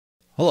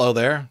Hello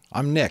there,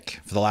 I'm Nick.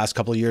 For the last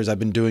couple of years, I've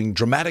been doing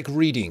dramatic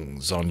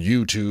readings on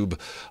YouTube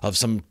of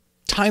some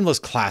timeless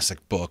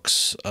classic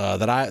books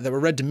that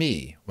were read to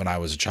me when I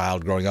was a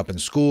child growing up in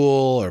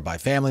school or by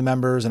family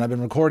members, and I've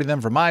been recording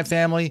them for my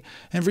family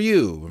and for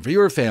you and for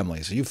your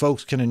family, so you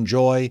folks can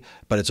enjoy.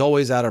 But it's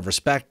always out of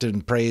respect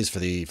and praise for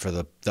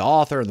the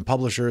author and the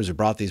publishers who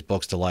brought these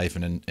books to life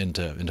and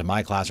into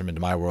my classroom, into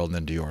my world, and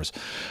into yours.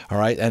 All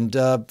right, and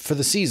for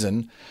the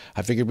season,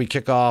 I figured we'd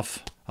kick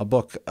off a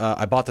book.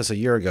 I bought this a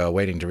year ago,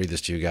 waiting to read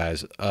this to you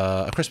guys.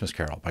 A Christmas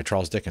Carol by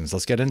Charles Dickens.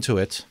 Let's get into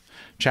it.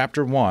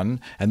 Chapter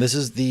 1, and this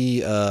is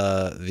the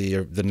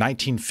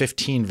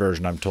 1915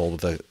 version, I'm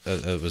told.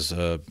 It was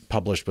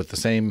published with the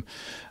same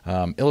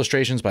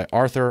illustrations by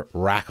Arthur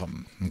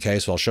Rackham. Okay,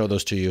 so I'll show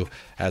those to you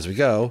as we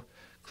go,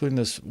 including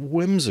this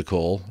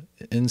whimsical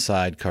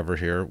inside cover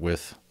here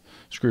with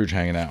Scrooge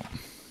hanging out.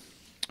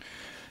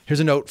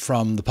 Here's a note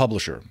from the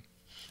publisher.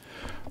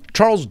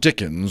 Charles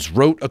Dickens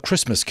wrote A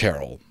Christmas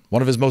Carol,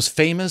 one of his most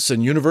famous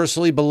and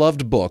universally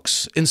beloved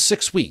books, in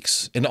 6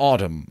 weeks in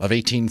autumn of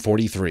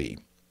 1843.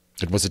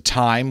 It was a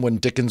time when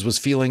Dickens was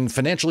feeling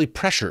financially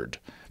pressured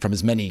from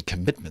his many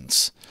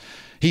commitments.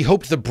 He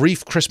hoped the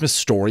brief Christmas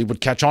story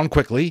would catch on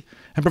quickly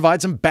and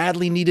provide some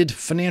badly needed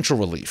financial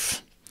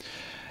relief.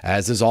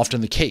 As is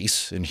often the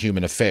case in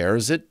human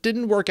affairs, it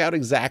didn't work out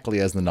exactly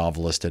as the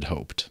novelist had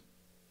hoped.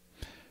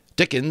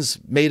 Dickens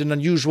made an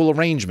unusual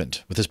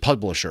arrangement with his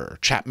publisher,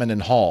 Chapman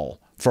and Hall,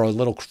 for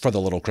the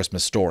little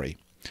Christmas story.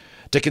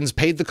 Dickens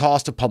paid the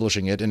cost of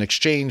publishing it in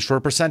exchange for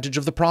a percentage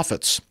of the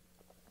profits.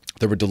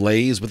 There were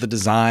delays with the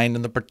design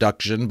and the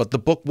production, but the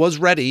book was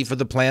ready for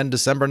the planned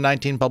December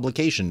 19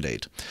 publication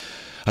date.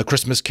 A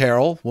Christmas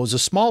Carol was a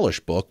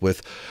smallish book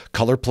with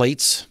color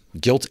plates,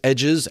 gilt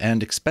edges,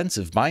 and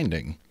expensive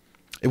binding.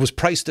 It was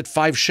priced at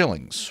 5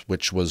 shillings,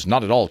 which was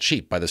not at all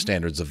cheap by the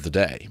standards of the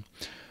day.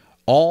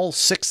 All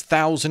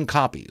 6,000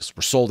 copies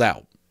were sold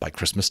out by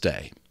Christmas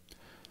Day.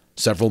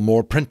 Several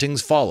more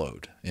printings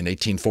followed in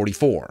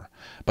 1844,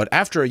 but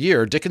after a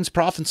year, Dickens'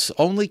 profits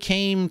only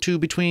came to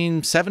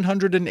between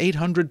 700 and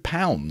 800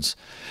 pounds,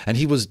 and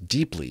he was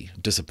deeply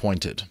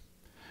disappointed.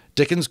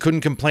 Dickens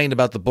couldn't complain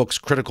about the book's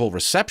critical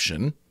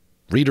reception.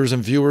 Readers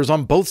and viewers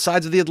on both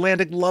sides of the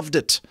Atlantic loved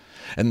it,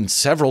 and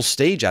several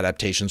stage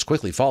adaptations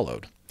quickly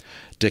followed.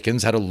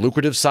 Dickens had a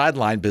lucrative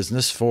sideline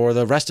business for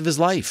the rest of his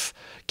life,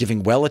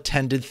 giving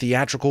well-attended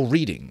theatrical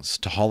readings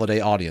to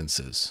holiday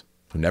audiences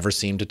who never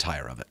seemed to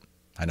tire of it.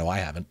 I know I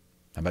haven't.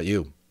 How about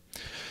you?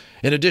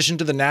 In addition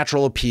to the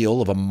natural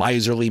appeal of a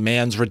miserly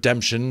man's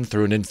redemption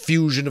through an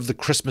infusion of the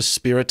Christmas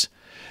spirit,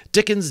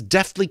 Dickens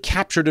deftly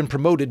captured and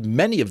promoted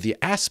many of the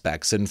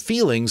aspects and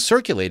feelings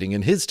circulating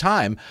in his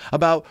time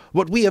about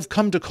what we have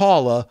come to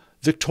call a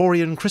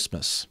Victorian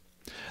Christmas.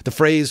 The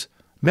phrase,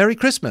 "Merry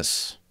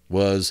Christmas,"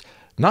 was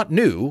not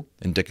new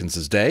in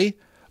Dickens's day,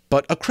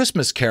 but A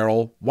Christmas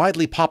Carol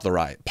widely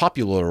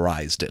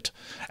popularized it,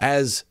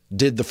 as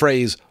did the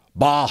phrase,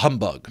 "Bah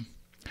humbug."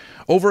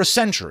 Over a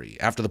century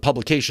after the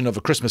publication of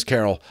A Christmas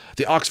Carol,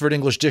 the Oxford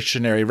English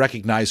Dictionary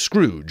recognized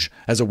Scrooge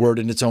as a word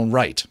in its own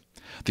right,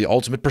 the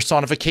ultimate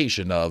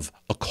personification of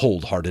a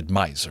cold-hearted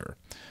miser.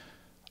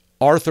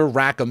 Arthur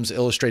Rackham's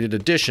illustrated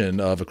edition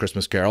of A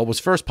Christmas Carol was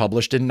first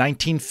published in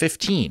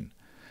 1915,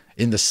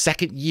 in the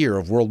second year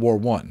of World War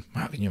I.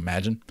 Wow, can you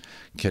imagine?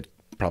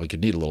 Probably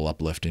could need a little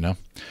uplift, you know?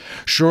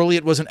 Surely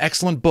it was an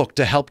excellent book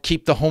to help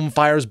keep the home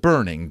fires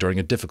burning during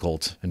a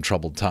difficult and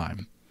troubled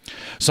time.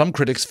 Some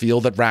critics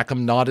feel that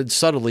Rackham nodded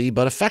subtly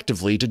but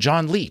effectively to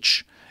John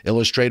Leech,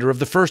 illustrator of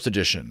the first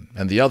edition,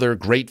 and the other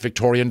great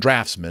Victorian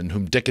draftsman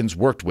whom Dickens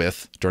worked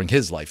with during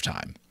his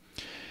lifetime.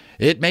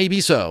 It may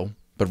be so,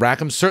 but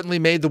Rackham certainly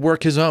made the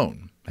work his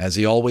own, as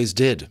he always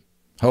did.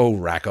 Oh,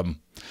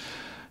 Rackham!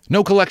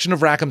 No collection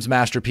of Rackham's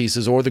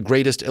masterpieces or the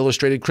greatest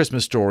illustrated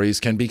Christmas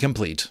stories can be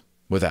complete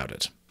without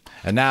it.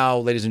 And now,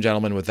 ladies and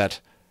gentlemen, with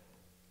that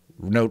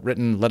note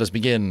written, let us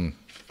begin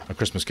A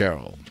Christmas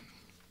Carol.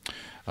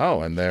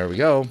 Oh, and there we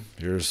go.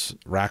 Here's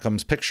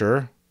Rackham's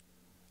picture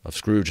of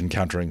Scrooge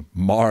encountering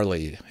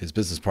Marley, his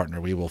business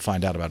partner. We will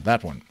find out about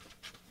that one.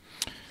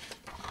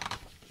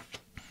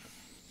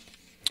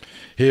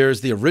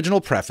 Here's the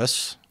original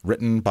preface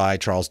written by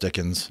Charles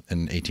Dickens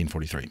in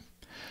 1843.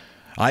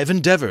 I have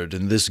endeavored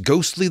in this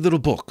ghostly little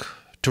book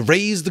to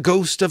raise the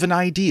ghost of an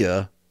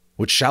idea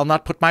which shall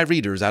not put my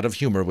readers out of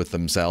humor with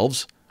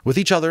themselves, with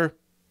each other,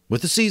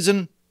 with the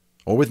season,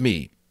 or with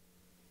me.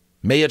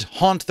 May it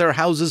haunt their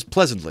houses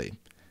pleasantly,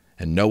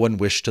 and no one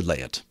wish to lay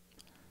it.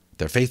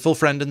 Their faithful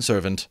friend and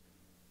servant,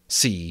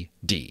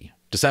 C.D.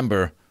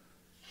 December,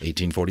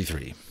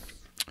 1843.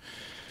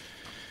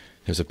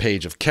 There's a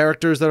page of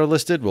characters that are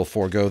listed. We'll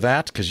forego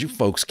that, because you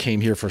folks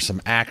came here for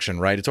some action,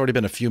 right? It's already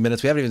been a few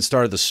minutes. We haven't even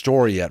started the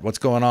story yet. What's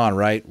going on,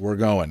 right? We're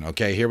going.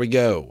 Okay, here we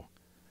go.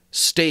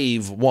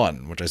 Stave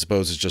 1, which I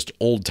suppose is just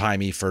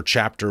old-timey for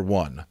Chapter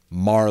 1,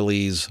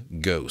 Marley's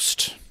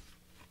Ghost.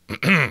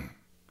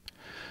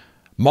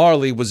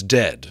 Marley was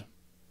dead,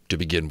 to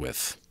begin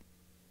with.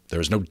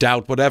 There is no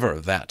doubt whatever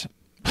that...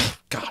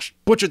 Gosh,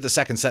 butchered the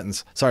second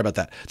sentence. Sorry about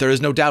that. There is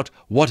no doubt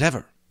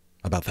whatever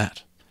about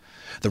that.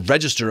 The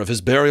register of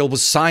his burial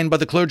was signed by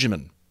the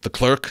clergyman, the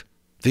clerk,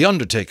 the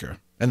undertaker,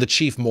 and the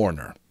chief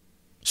mourner.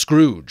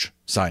 Scrooge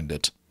signed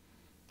it,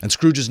 and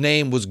Scrooge's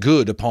name was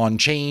good upon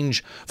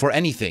change for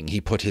anything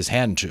he put his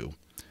hand to.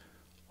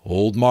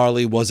 Old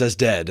Marley was as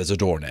dead as a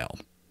doornail.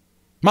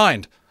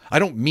 Mind, I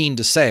don't mean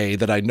to say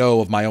that I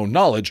know of my own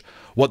knowledge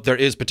what there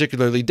is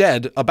particularly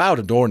dead about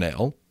a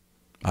doornail.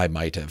 I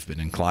might have been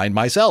inclined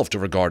myself to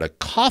regard a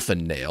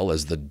coffin nail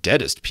as the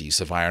deadest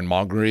piece of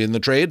ironmongery in the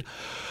trade,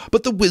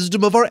 but the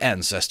wisdom of our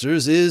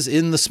ancestors is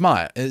in the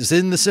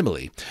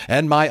simile,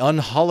 and my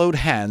unhallowed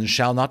hands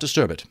shall not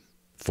disturb it,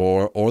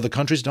 or the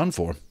country's done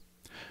for.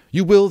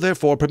 You will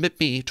therefore permit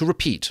me to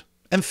repeat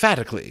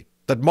emphatically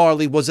that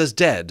Marley was as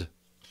dead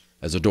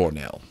as a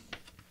doornail.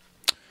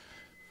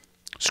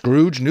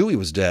 Scrooge knew he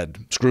was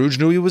dead. Scrooge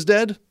knew he was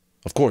dead?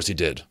 Of course he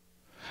did.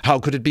 How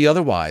could it be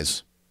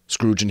otherwise?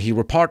 Scrooge and he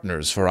were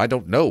partners for I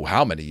don't know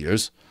how many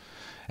years.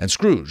 And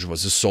Scrooge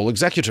was his sole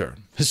executor,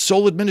 his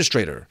sole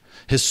administrator,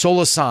 his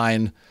sole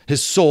assign,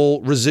 his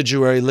sole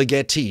residuary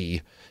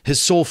legatee, his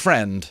sole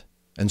friend,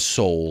 and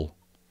sole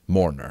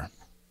mourner.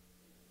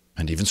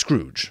 And even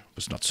Scrooge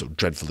was not so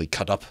dreadfully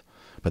cut up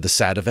by the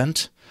sad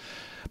event,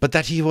 but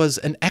that he was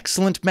an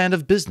excellent man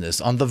of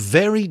business on the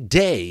very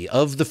day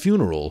of the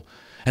funeral,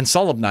 and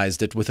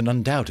solemnized it with an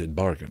undoubted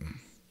bargain.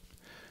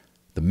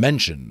 The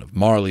mention of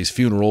Marley's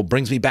funeral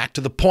brings me back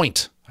to the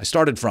point I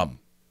started from.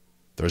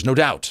 There is no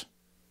doubt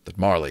that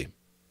Marley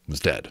was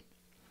dead.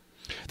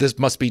 This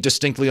must be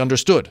distinctly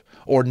understood,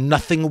 or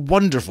nothing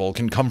wonderful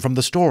can come from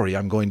the story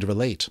I'm going to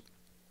relate.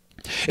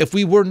 If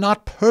we were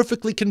not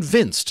perfectly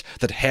convinced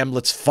that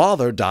Hamlet's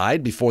father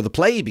died before the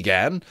play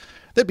began,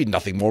 there'd be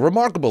nothing more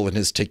remarkable in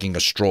his taking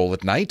a stroll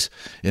at night,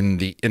 in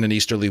an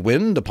easterly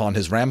wind upon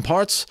his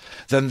ramparts,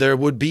 than there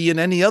would be in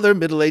any other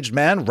middle-aged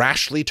man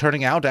rashly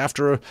turning out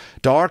after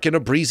dark in a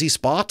breezy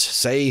spot,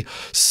 say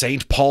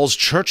St. Paul's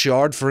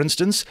churchyard, for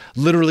instance,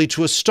 literally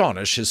to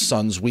astonish his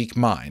son's weak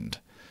mind.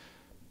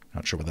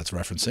 Not sure what that's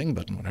referencing,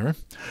 but whatever.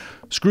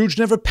 Scrooge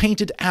never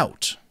painted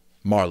out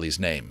Marley's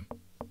name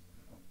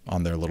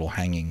on their little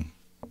hanging,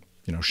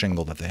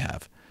 shingle that they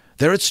have.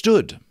 There it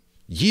stood,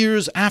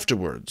 years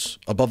afterwards,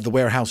 above the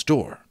warehouse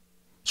door.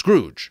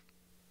 Scrooge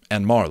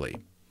and Marley.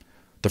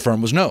 The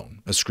firm was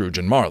known as Scrooge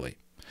and Marley.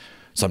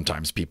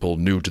 Sometimes people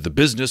new to the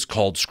business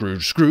called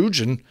Scrooge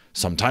Scrooge, and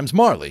sometimes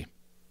Marley.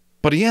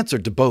 But he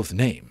answered to both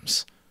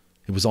names.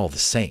 It was all the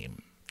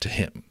same to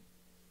him.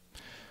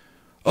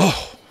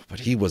 Oh,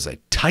 but he was a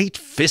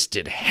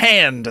tight-fisted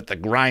hand at the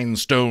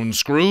grindstone,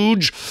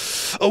 Scrooge.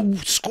 Oh,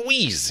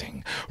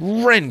 squeezing,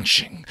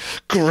 wrenching,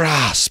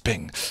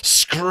 grasping,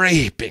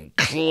 scraping,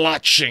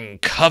 clutching,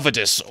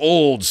 covetous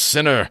old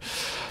sinner,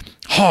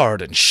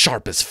 hard and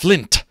sharp as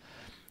flint,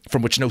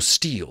 from which no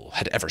steel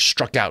had ever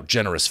struck out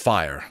generous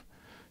fire,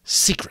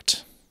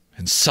 secret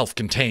and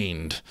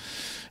self-contained,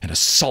 and as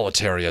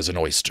solitary as an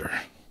oyster.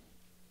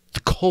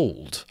 The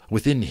cold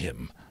within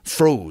him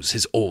froze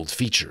his old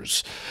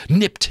features,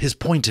 nipped his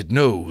pointed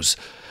nose,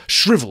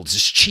 shriveled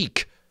his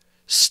cheek,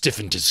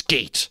 stiffened his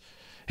gait,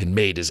 and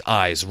made his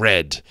eyes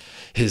red,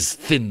 his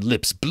thin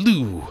lips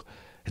blue,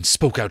 and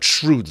spoke out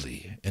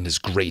shrewdly in his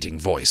grating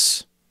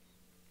voice.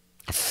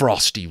 A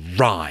frosty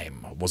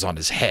rime was on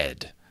his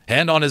head,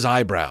 and on his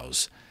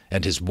eyebrows,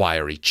 and his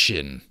wiry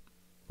chin.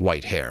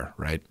 White hair,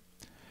 right?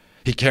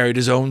 He carried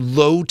his own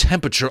low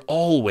temperature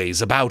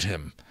always about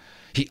him.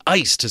 He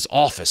iced his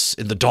office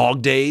in the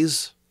dog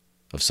days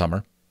of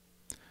summer,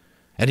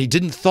 and he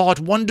didn't thaw it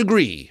 1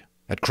 degree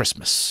at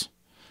Christmas.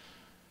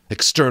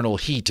 External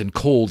heat and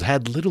cold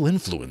had little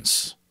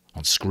influence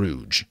on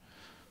Scrooge.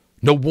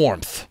 No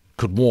warmth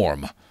could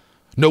warm,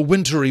 no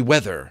wintry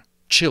weather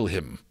chill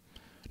him,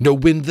 no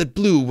wind that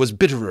blew was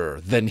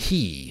bitterer than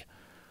he,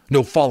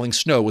 no falling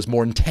snow was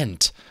more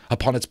intent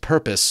upon its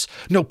purpose,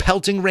 no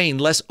pelting rain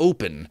less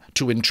open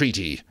to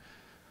entreaty.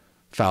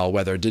 Foul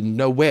weather didn't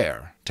know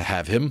where to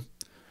have him.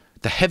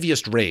 The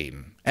heaviest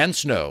rain and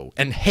snow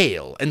and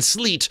hail and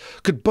sleet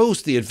could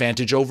boast the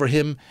advantage over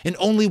him in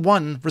only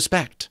one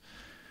respect.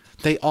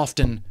 They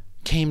often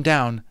came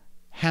down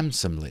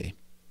handsomely.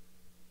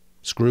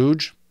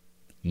 Scrooge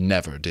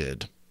never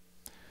did.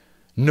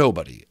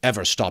 Nobody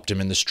ever stopped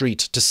him in the street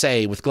to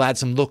say with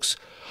gladsome looks,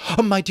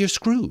 "Oh, my dear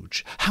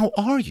Scrooge, how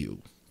are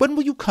you? When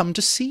will you come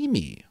to see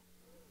me?"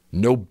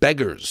 No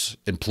beggars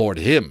implored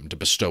him to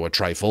bestow a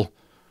trifle.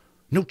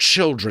 No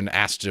children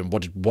asked him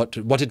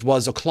what it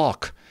was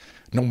o'clock.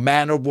 No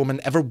man or woman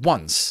ever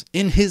once,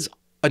 in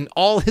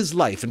all his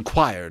life,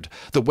 inquired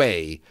the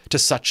way to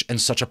such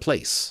and such a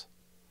place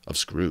of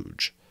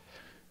Scrooge.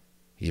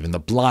 Even the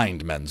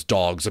blind men's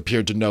dogs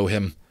appeared to know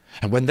him,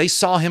 and when they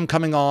saw him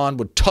coming on,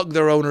 would tug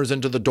their owners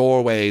into the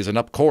doorways and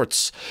up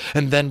courts,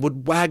 and then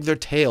would wag their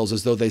tails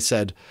as though they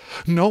said,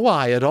 "No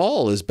eye at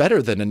all is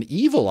better than an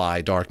evil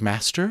eye, dark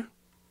master."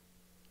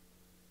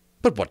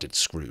 But what did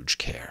Scrooge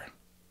care?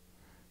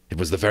 It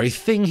was the very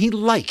thing he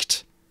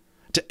liked,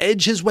 to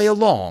edge his way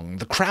along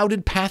the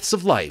crowded paths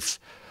of life,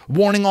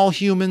 warning all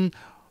human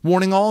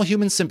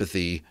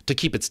sympathy to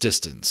keep its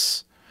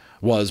distance,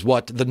 was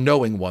what the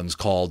knowing ones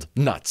called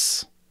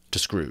nuts to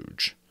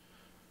Scrooge.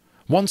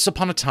 Once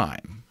upon a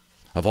time,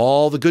 of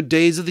all the good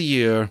days of the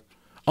year,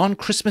 on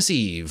Christmas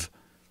Eve,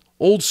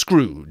 old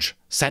Scrooge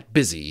sat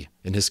busy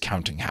in his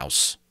counting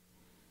house.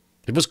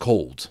 It was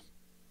cold,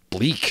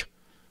 bleak,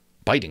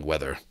 biting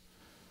weather,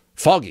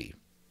 foggy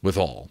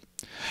withal,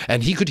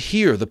 and he could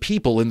hear the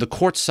people in the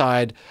court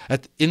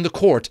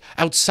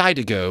outside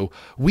ago,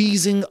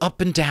 wheezing up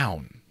and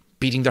down,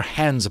 beating their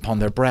hands upon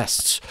their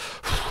breasts,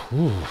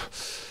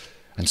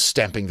 and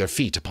stamping their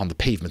feet upon the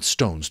pavement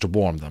stones to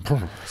warm them.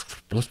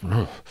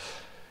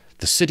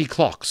 The city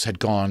clocks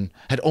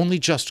had only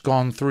just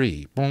gone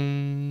 3.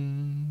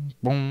 Boom,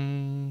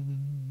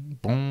 boom,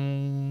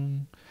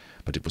 boom.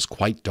 But it was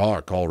quite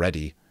dark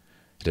already.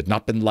 It had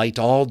not been light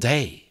all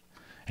day,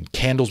 and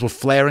candles were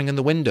flaring in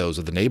the windows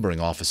of the neighboring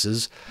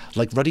offices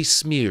like ruddy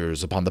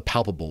smears upon the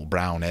palpable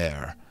brown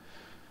air.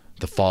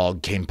 The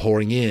fog came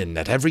pouring in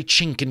at every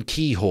chink and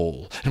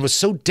keyhole, and was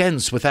so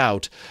dense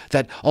without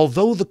that,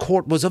 although the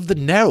court was of the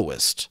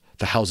narrowest,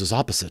 the houses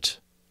opposite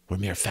were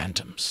mere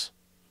phantoms.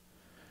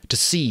 To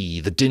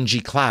see the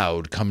dingy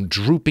cloud come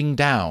drooping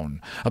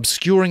down,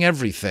 obscuring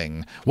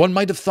everything, one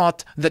might have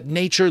thought that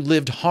nature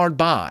lived hard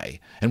by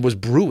and was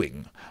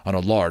brewing on a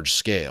large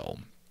scale.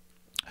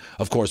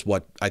 Of course,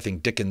 what I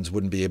think Dickens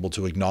wouldn't be able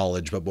to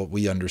acknowledge, but what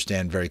we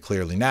understand very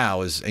clearly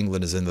now, is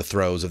England is in the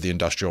throes of the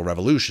Industrial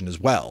Revolution as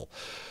well.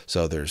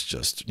 So there's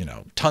just,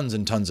 tons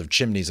and tons of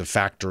chimneys of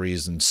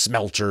factories and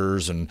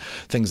smelters and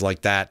things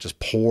like that, just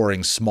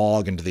pouring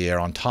smog into the air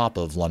on top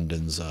of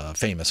London's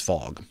famous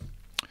fog.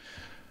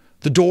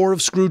 The door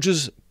of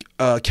Scrooge's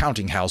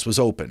counting house was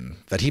open,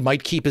 that he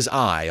might keep his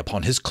eye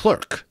upon his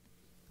clerk,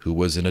 who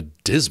was in a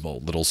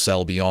dismal little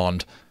cell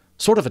beyond,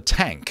 sort of a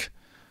tank,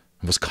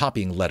 and was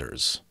copying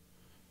letters.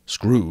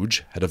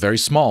 Scrooge had a very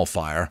small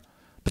fire,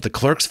 but the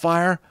clerk's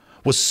fire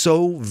was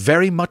so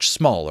very much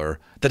smaller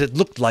that it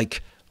looked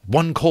like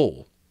one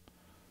coal.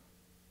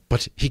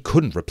 But he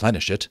couldn't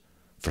replenish it,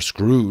 for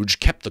Scrooge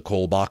kept the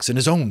coal box in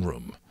his own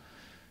room.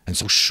 And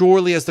so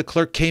surely as the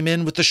clerk came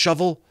in with the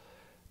shovel,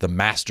 the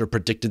master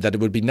predicted that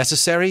it would be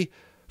necessary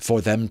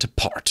for them to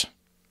part.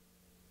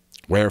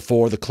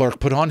 Wherefore the clerk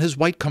put on his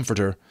white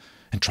comforter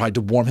and tried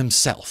to warm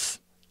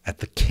himself at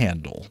the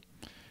candle,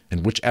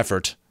 in which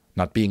effort,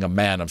 not being a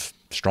man of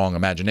strong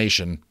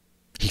imagination,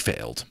 he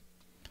failed.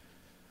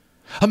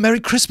 "A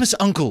Merry Christmas,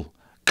 Uncle!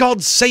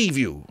 God save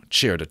you!"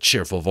 cheered a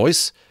cheerful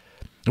voice.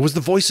 It was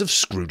the voice of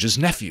Scrooge's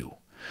nephew,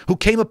 who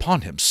came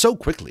upon him so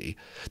quickly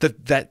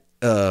that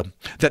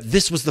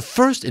this was the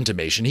first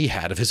intimation he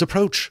had of his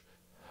approach.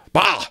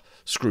 "Bah!"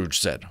 Scrooge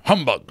said.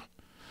 "Humbug!"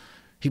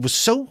 He had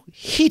so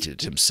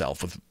heated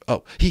himself with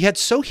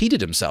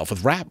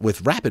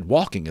rapid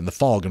walking in the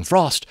fog and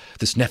frost,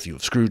 this nephew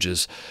of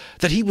Scrooge's,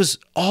 that he was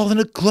all in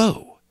a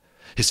glow.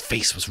 His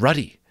face was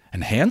ruddy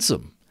and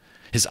handsome.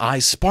 His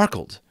eyes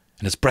sparkled,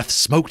 and his breath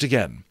smoked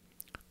again.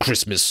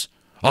 "Christmas,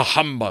 a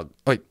humbug!"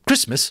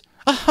 "Christmas,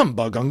 a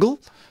humbug, Uncle?"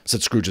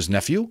 said Scrooge's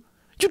nephew.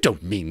 "You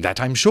don't mean that,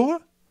 I'm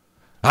sure."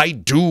 "I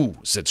do,"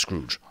 said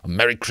Scrooge. "A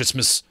Merry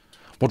Christmas!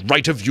 What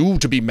right have you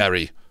to be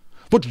merry?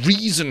 What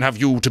reason have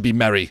you to be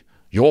merry?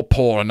 You're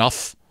poor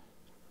enough."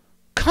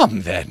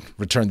 "Come, then,"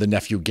 returned the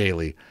nephew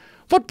gaily.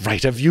 "What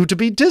right have you to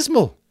be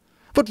dismal?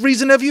 What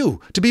reason have you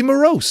to be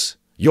morose?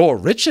 You're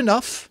rich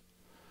enough."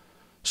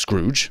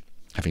 Scrooge,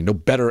 having no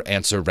better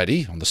answer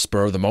ready on the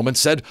spur of the moment,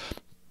 said,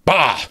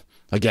 "Bah!"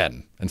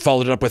 again, and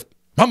followed it up with,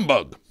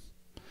 "Humbug!"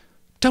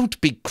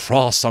 "Don't be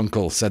cross,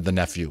 Uncle," said the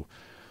nephew.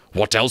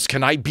 "What else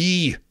can I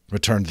be?"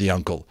 returned the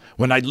uncle,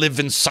 "when I live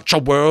in such a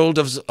world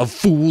of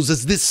fools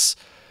as this?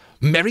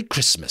 Merry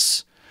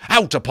Christmas!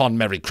 Out upon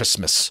Merry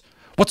Christmas!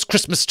 What's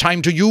Christmas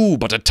time to you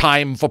but a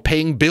time for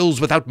paying bills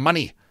without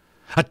money?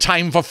 A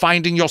time for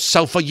finding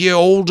yourself a year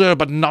older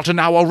but not an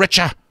hour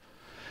richer?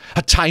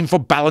 A time for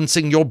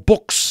balancing your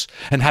books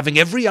and having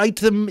every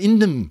item in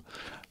them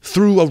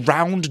through a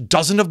round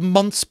dozen of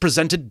months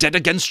presented dead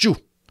against you?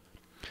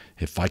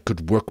 "If I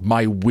could work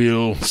my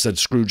will," said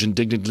Scrooge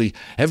indignantly,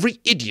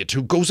 "every idiot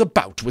who goes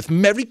about with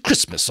Merry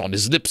Christmas on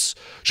his lips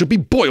should be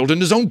boiled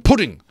in his own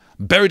pudding,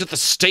 buried with a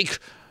stake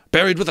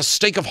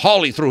of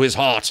holly through his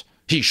heart.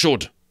 He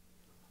should."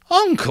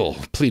 "Uncle,"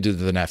 pleaded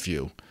the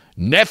nephew.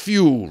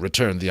 "Nephew,"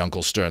 returned the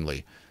uncle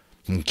sternly.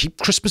 "Keep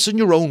Christmas in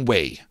your own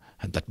way,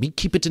 and let me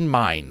keep it in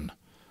mine."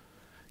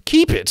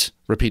 "Keep it?"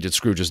 repeated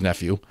Scrooge's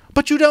nephew.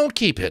 "But you don't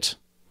keep it."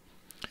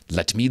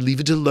 "Let me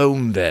leave it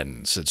alone,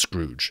 then," said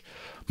Scrooge.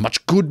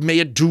 "Much good may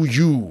it do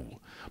you.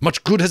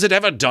 Much good has it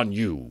ever done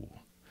you."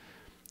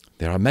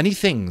 "There are many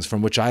things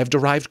from which I have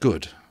derived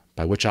good,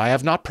 by which I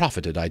have not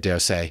profited, I dare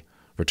say,"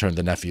 returned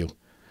the nephew.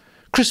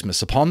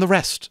 "Christmas among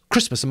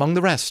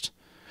the rest.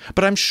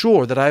 But I'm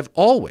sure that I have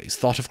always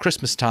thought of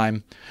Christmas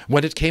time,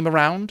 when it came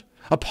around,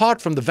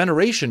 apart from the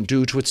veneration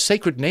due to its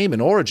sacred name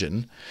and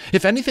origin,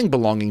 if anything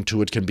belonging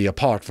to it can be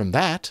apart from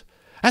that,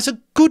 as a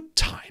good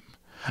time,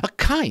 a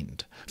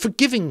kind,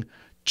 forgiving,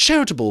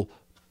 charitable,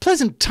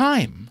 pleasant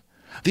time,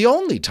 The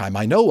only time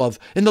I know of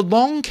in the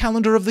long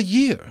calendar of the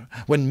year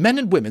when men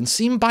and women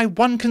seem by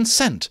one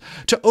consent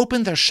to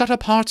open their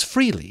shut-up hearts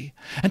freely,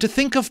 and to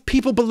think of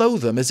people below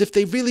them as if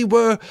they really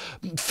were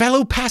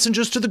fellow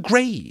passengers to the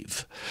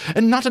grave,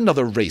 and not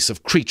another race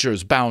of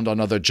creatures bound on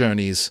other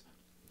journeys.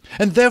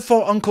 And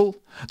therefore, uncle,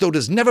 though it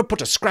has never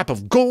put a scrap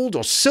of gold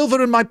or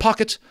silver in my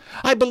pocket,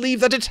 I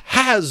believe that it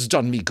has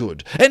done me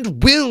good,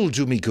 and will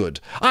do me good.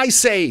 I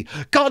say,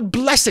 God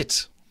bless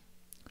it!"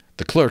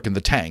 The clerk in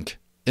the tank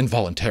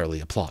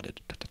involuntarily applauded.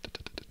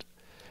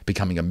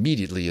 Becoming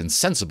immediately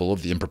sensible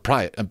of the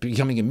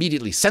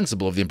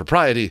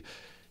impropriety,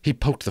 he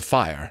poked the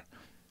fire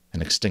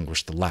and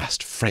extinguished the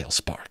last frail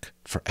spark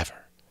forever.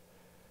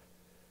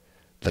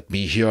 "Let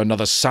me hear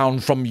another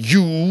sound from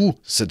you,"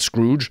 said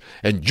Scrooge,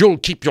 "and you'll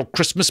keep your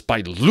Christmas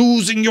by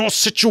losing your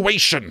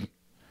situation.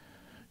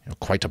 You're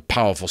quite a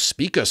powerful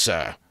speaker,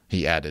 sir,"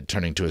 he added,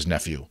 turning to his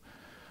nephew.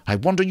 "I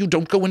wonder you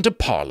don't go into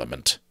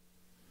Parliament."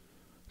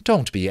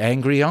 "Don't be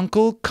angry,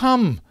 uncle.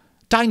 Come,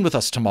 dine with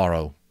us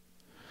tomorrow."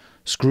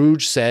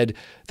 Scrooge said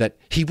that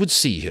he would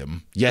see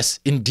him. Yes,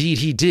 indeed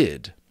he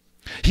did.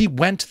 He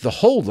went the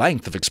whole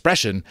length of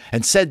expression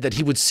and said that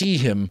he would see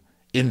him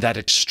in that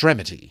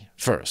extremity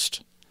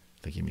first.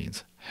 I think he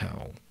means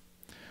hell.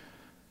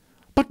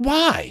 "But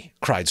why?"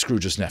 cried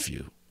Scrooge's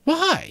nephew.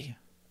 "Why?"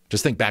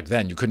 Just think back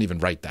then, you couldn't even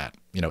write that.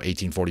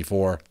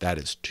 1844, that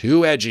is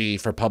too edgy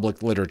for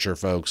public literature,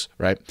 folks,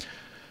 right?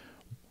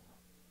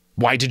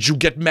 "Why did you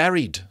get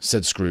married?"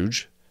 said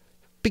Scrooge.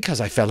 "Because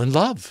I fell in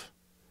love."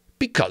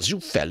 "Because you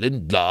fell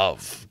in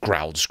love,"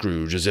 growled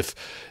Scrooge, as if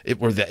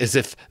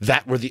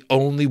that were the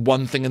only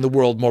one thing in the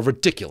world more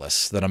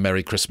ridiculous than a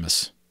Merry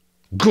Christmas.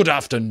 "Good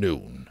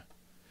afternoon."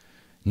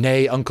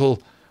 "Nay,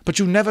 uncle, but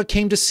you never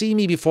came to see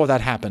me before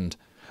that happened.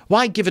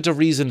 Why give it a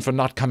reason for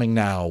not coming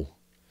now?"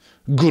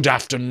 "Good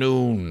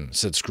afternoon,"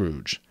 said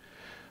Scrooge.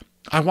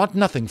 "I want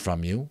nothing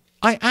from you.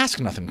 I ask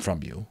nothing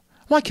from you.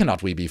 Why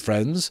cannot we be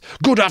friends?"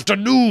 "Good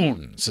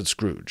afternoon," said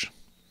Scrooge.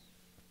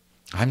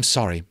 "I'm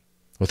sorry,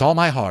 with all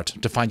my heart,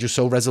 to find you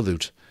so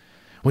resolute.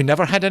 We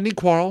never had any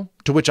quarrel,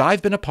 to which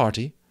I've been a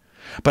party.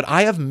 But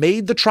I have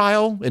made the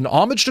trial in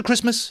homage to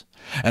Christmas,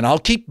 and I'll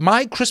keep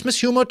my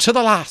Christmas humor to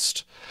the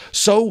last.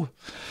 So,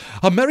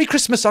 a Merry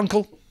Christmas,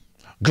 uncle."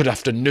 "Good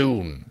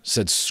afternoon,"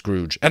 said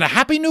Scrooge. "And a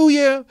Happy New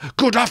Year."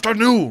 "Good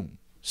afternoon,"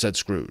 said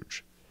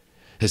Scrooge.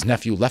 His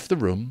nephew left the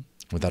room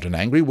without an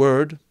angry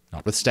word,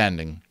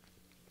 notwithstanding.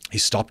 He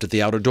stopped at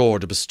the outer door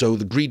to bestow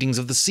the greetings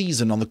of the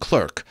season on the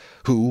clerk,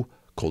 who,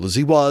 cold as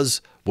he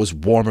was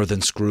warmer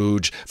than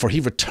Scrooge, for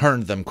he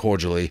returned them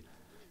cordially.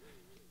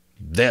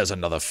 "There's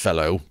another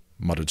fellow,"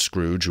 muttered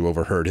Scrooge, who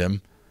overheard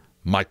him.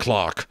 "My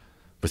clerk,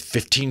 with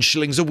 15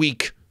 shillings a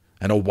week,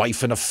 and a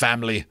wife and a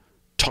family,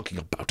 talking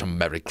about a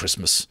Merry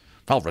Christmas.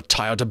 I'll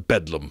retire to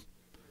Bedlam."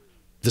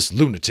 This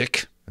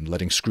lunatic, in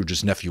letting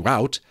Scrooge's nephew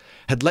out,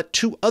 had let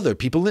 2 other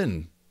people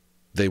in.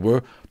 They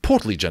were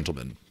portly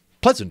gentlemen,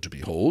 pleasant to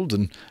behold,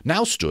 and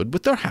now stood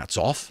with their hats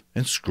off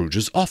in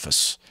Scrooge's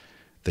office.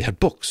 They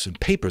had books and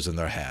papers in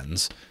their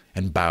hands,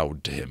 and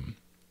bowed to him.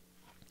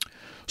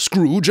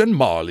 "Scrooge and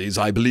Marley's,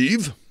 I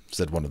believe,"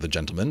 said one of the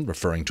gentlemen,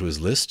 referring to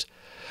his list.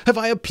 Have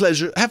I the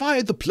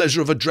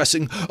pleasure of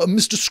addressing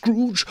Mr.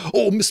 Scrooge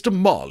or Mr.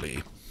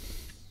 Marley?"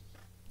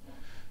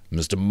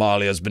 "Mr.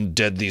 Marley has been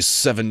dead these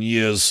 7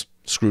 years,"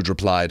 Scrooge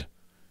replied.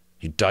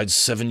 "He died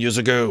 7 years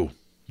ago,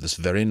 this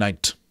very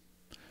night."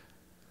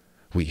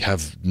 "We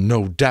have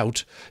no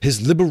doubt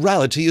his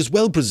liberality is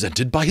well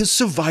presented by his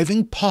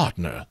surviving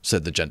partner,"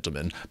 said the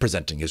gentleman,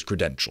 presenting his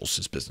credentials,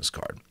 his business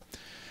card.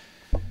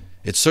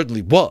 It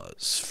certainly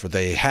was, for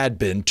they had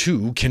been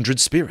 2 kindred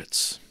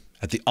spirits.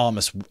 At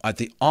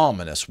the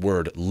ominous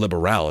word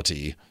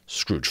liberality,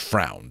 Scrooge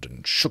frowned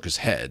and shook his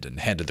head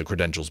and handed the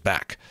credentials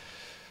back.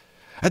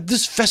 "At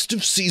this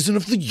festive season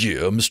of the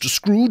year, Mr.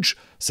 Scrooge,"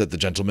 said the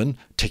gentleman,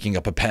 taking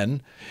up a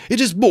pen, "it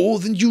is more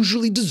than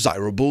usually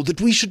desirable that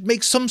we should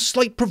make some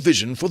slight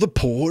provision for the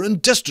poor and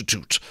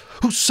destitute,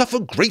 who suffer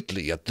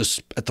greatly at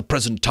the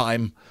present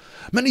time.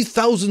 Many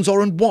thousands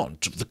are in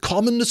want of the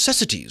common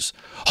necessities.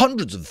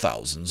 Hundreds of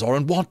thousands are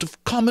in want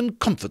of common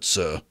comfort,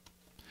 sir."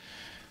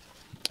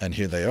 And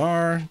here they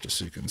are, just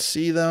so you can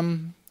see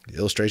them. The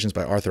illustrations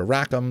by Arthur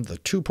Rackham, the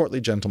 2 portly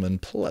gentlemen,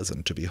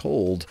 pleasant to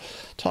behold,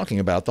 talking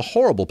about the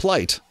horrible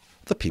plight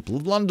of the people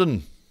of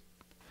London.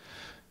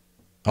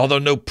 "Are there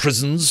no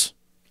prisons?"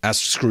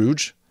 asked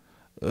Scrooge.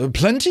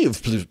 "Plenty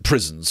of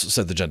prisons,"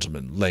 said the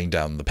gentleman, laying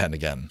down the pen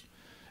again.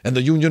 "And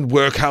the Union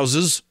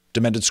workhouses?"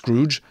 demanded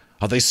Scrooge.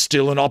 "Are they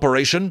still in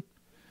operation?"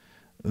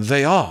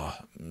 "They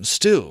are,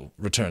 still,"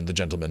 returned the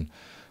gentleman.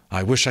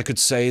 "I wish I could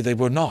say they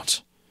were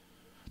not."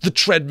 "The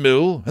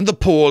treadmill and the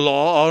poor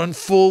law are in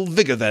full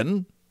vigor,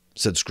 then?"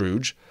 said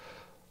Scrooge.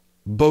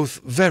 "Both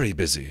very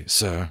busy,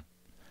 sir."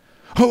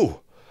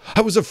 "Oh,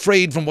 I was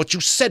afraid from what you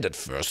said at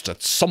first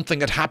that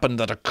something had happened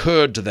that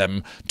occurred to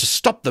them to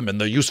stop them in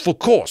their useful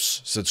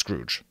course," said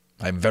Scrooge.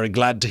 "I am very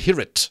glad to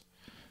hear it."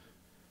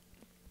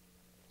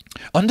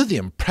 under the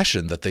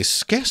impression that they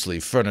scarcely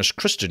furnish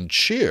Christian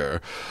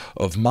cheer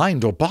of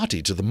mind or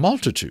body to the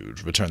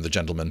multitude, returned the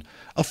gentleman,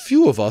 a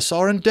few of us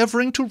are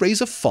endeavoring to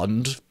raise a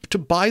fund to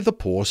buy the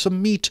poor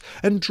some meat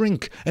and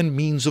drink and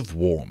means of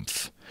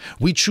warmth.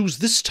 We choose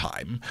this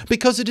time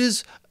because it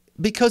is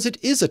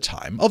a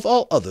time of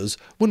all others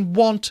when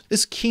want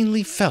is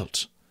keenly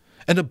felt,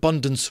 and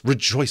abundance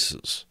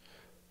rejoices.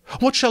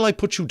 What shall I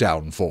put you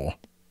down for?"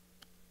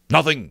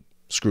 "Nothing,"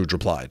 Scrooge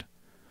replied.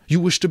 "You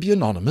wish to be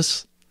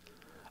anonymous?"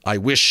 "I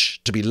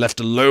wish to be left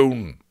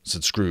alone,"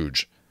 said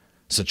Scrooge.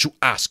 "Since you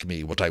ask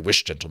me what I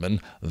wish,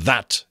 gentlemen,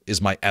 that is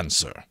my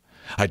answer.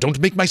 I don't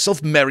make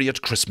myself merry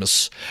at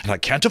Christmas, and I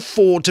can't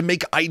afford to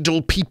make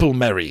idle people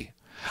merry.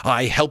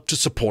 I help to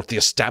support the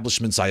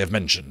establishments I have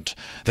mentioned.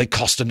 They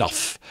cost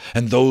enough,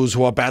 and those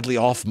who are badly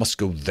off must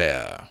go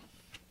there."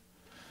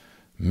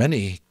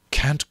 "Many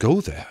can't go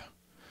there,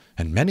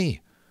 and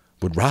many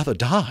would rather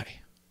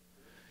die."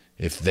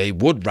 "If they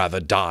would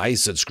rather die,"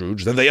 said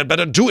Scrooge, "then they had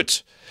better do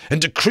it,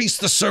 and decrease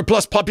the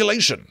surplus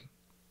population.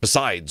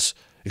 Besides,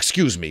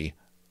 excuse me,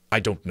 I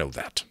don't know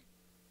that."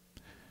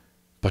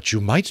 "But you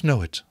might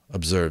know it,"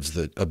 observed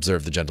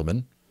the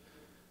gentleman.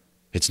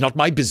 "It's not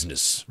my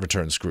business,"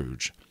 returned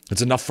Scrooge.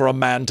 "It's enough for a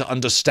man to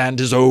understand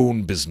his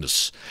own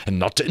business, and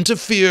not to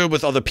interfere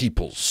with other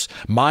people's.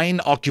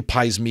 Mine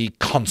occupies me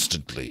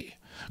constantly.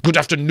 Good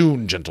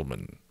afternoon,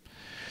 gentlemen."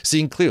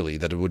 Seeing clearly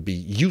that it would be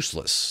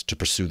useless to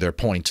pursue their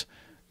point,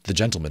 the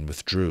gentleman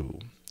withdrew.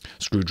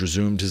 Scrooge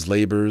resumed his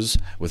labors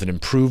with an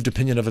improved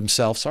opinion of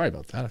himself. Sorry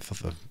about that. I thought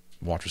the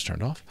watch was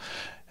turned off.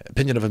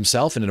 Opinion of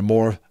himself, and in a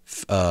more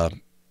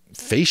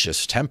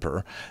facious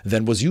temper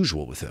than was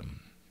usual with him.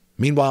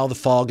 Meanwhile, the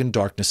fog and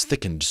darkness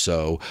thickened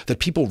so that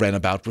people ran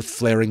about with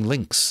flaring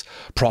links,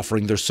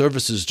 proffering their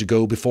services to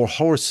go before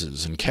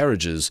horses and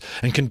carriages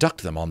and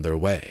conduct them on their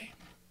way.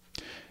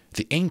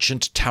 The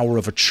ancient tower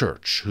of a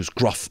church, whose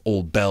gruff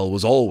old bell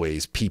was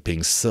always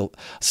peeping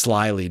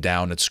slyly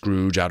down at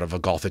Scrooge out of a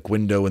Gothic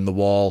window in the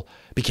wall,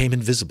 became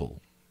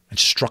invisible, and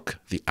struck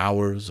the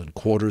hours and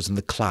quarters in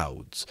the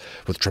clouds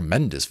with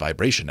tremendous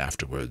vibration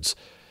afterwards.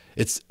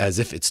 It's as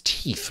if its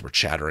teeth were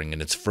chattering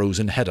in its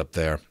frozen head up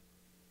there.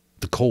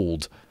 The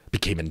cold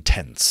became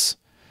intense.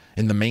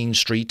 In the main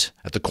street,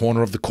 at the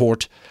corner of the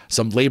court,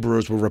 some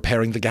laborers were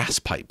repairing the gas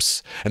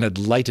pipes, and had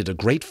lighted a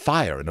great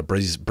fire in a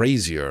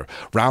brazier,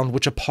 round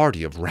which a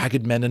party of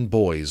ragged men and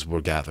boys were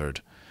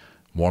gathered,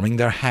 warming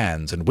their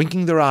hands and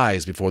winking their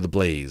eyes before the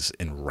blaze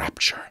in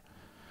rapture.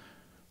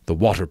 The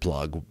water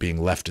plug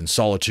being left in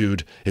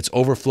solitude, its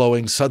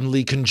overflowing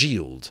suddenly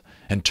congealed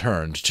and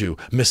turned to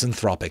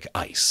misanthropic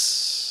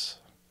ice.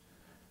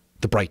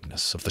 The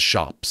brightness of the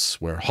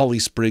shops, where holly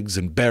sprigs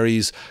and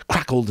berries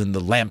crackled in the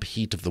lamp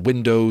heat of the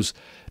windows,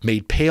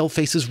 made pale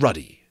faces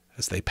ruddy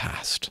as they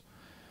passed.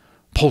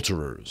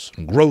 Poulterers'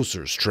 and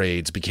grocers'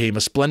 trades became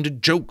a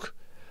splendid joke,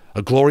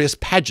 a glorious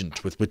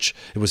pageant with which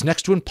it was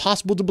next to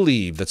impossible to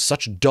believe that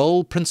such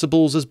dull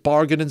principles as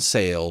bargain and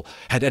sale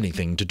had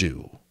anything to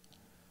do.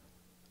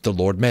 The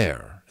Lord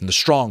Mayor, in the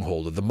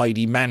stronghold of the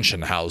mighty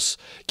mansion house,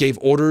 gave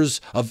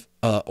orders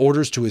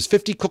to his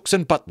 50 cooks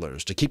and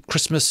butlers to keep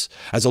Christmas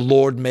as a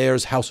Lord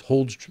Mayor's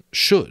household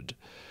should,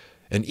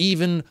 and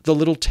even the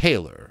little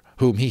tailor,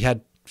 whom he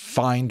had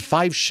fined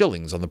 5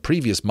 shillings on the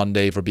previous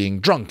Monday for being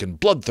drunk and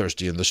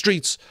bloodthirsty in the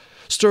streets,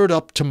 stirred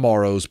up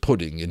tomorrow's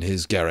pudding in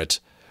his garret,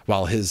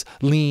 while his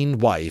lean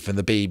wife and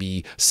the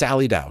baby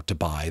sallied out to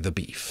buy the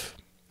beef.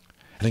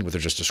 I think what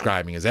they're just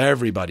describing is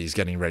everybody's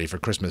getting ready for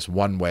Christmas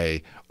one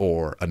way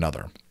or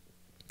another.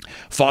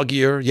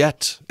 Foggier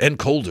yet and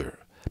colder,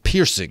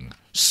 piercing,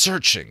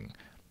 searching,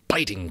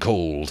 biting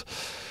cold.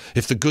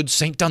 If the good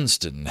St.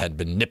 Dunstan had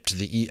nipped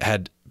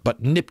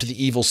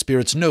the evil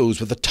spirit's nose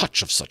with a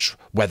touch of such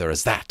weather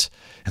as that,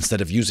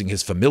 instead of using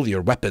his familiar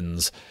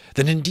weapons,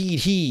 then indeed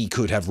he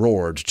could have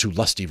roared to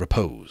lusty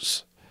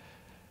repose.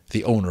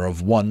 The owner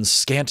of one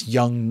scant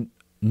young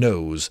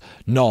nose,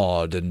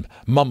 gnawed and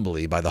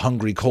mumbly by the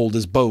hungry cold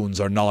as bones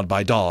are gnawed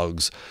by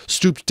dogs,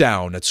 stooped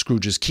down at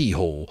Scrooge's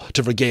keyhole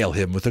to regale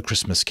him with a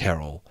Christmas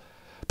carol.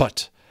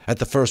 But at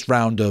the first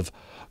round of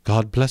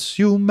 "God bless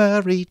you,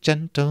 merry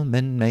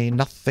gentlemen, may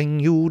nothing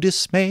you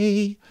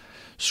dismay,"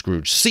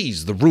 Scrooge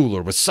seized the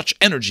ruler with such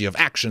energy of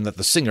action that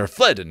the singer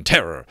fled in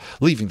terror,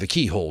 leaving the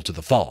keyhole to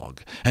the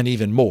fog, and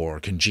even more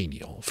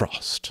congenial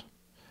frost.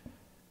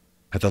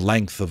 At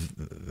length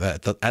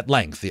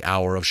the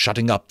hour of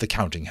shutting up the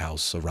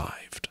counting-house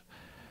arrived.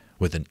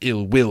 With an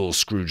ill will,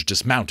 Scrooge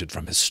dismounted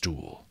from his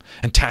stool,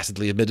 and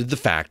tacitly admitted the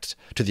fact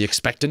to the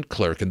expectant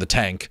clerk in the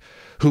tank,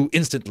 who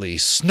instantly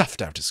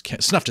snuffed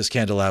his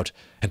candle out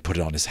and put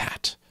it on his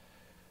hat.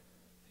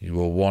 "You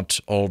will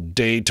want all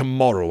day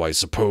tomorrow, I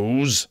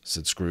suppose,"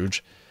 said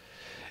Scrooge.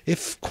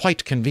 "If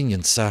quite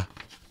convenient, sir."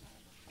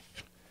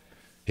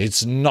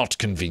 "It's not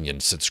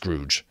convenient," said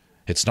Scrooge.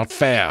 "It's not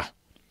fair.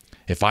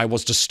 If I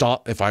was to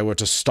stop half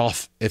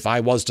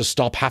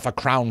a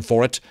crown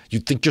for it,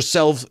 you'd think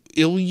yourselves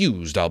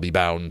ill-used, I'll be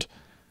bound."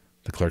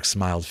 The clerk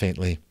smiled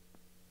faintly.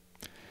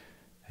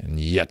 "And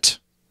yet,"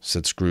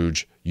 said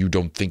Scrooge, "you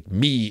don't think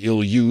me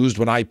ill-used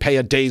when I pay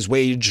a day's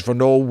wage for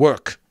no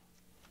work."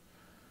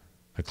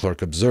 The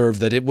clerk observed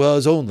that it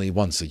was only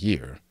once a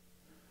year.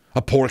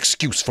 "A poor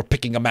excuse for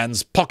picking a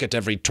man's pocket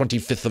every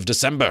 25th of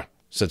December,"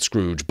 said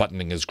Scrooge,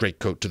 buttoning his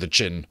greatcoat to the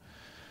chin.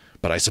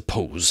 "But I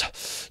suppose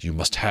you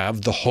must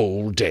have the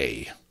whole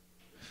day.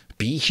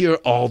 Be here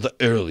all the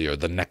earlier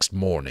the next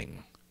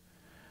morning."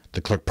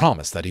 The clerk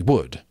promised that he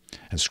would,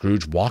 and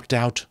Scrooge walked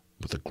out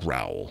with a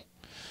growl.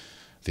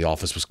 The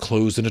office was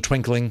closed in a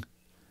twinkling,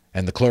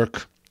 and the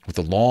clerk, with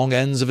the long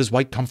ends of his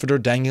white comforter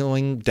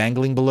dangling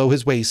below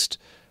his waist,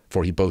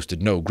 for he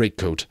boasted no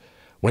greatcoat,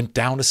 went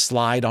down a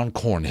slide on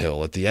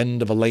Cornhill at the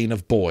end of a lane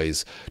of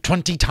boys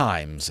 20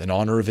 times in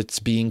honor of its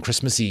being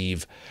Christmas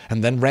Eve,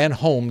 and then ran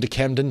home to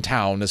Camden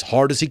Town as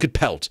hard as he could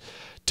pelt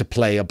to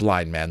play a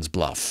blind man's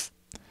bluff.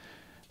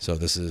 So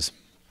this is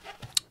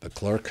the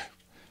clerk,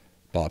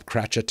 Bob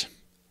Cratchit,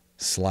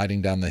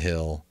 sliding down the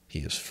hill. He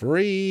is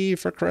free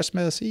for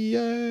Christmas.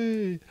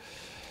 Yay!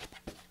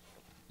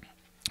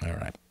 All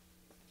right.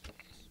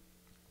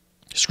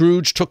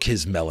 Scrooge took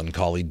his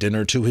melancholy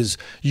dinner to his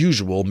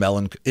usual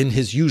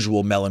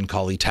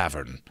melancholy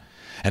tavern,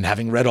 and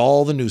having read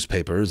all the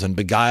newspapers and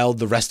beguiled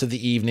the rest of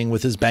the evening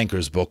with his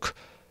banker's book,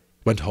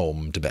 went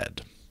home to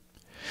bed.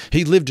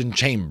 He lived in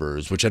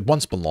chambers which had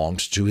once belonged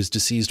to his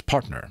deceased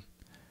partner.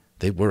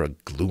 They were a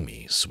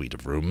gloomy suite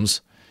of rooms,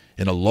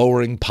 in a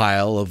lowering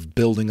pile of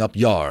building-up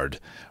yard,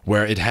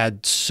 where it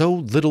had so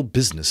little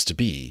business to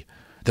be,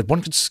 that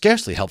one could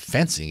scarcely help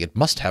fancying it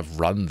must have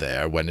run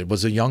there when it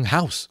was a young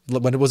house.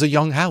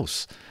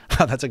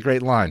 That's a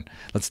great line.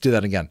 Let's do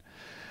that again.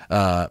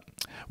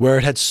 Where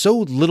it had so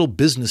little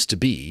business to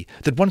be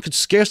that one could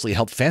scarcely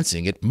help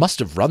fancying it must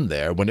have run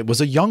there when it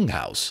was a young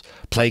house,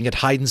 playing at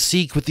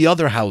hide-and-seek with the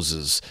other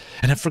houses,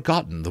 and had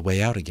forgotten the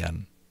way out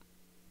again.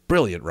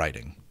 Brilliant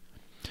writing.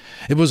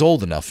 It was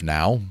old enough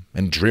now,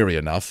 and dreary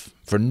enough,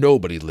 for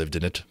nobody lived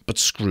in it but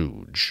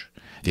Scrooge,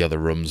 the other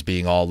rooms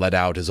being all let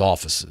out as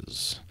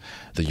offices.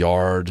 The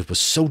yard was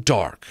so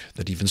dark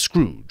that even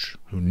Scrooge,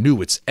 who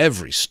knew its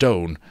every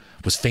stone,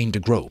 was fain to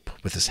grope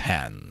with his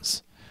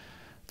hands.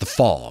 The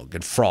fog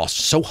and frost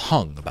so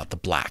hung about the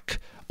black,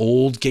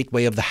 old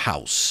gateway of the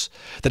house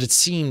that it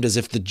seemed as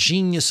if the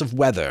genius of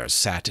weather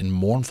sat in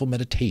mournful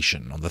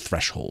meditation on the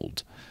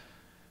threshold.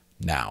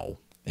 Now,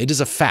 it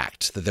is a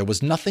fact that there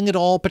was nothing at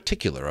all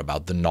particular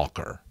about the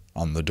knocker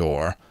on the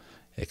door,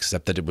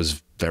 except that it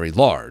was very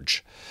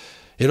large.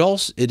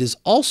 It is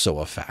also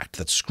a fact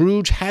that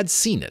Scrooge had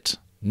seen it,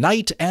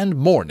 night and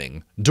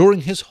morning,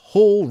 during his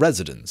whole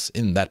residence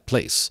in that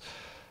place.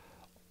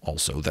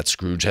 Also that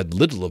Scrooge had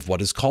little of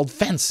what is called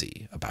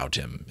fancy about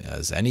him,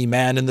 as any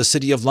man in the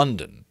city of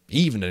London,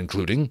 even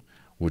including,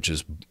 which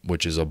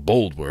is a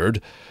bold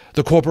word,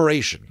 the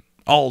corporation,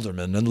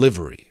 aldermen, and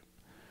livery.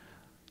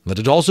 Let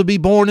it also be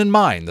borne in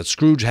mind that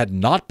Scrooge had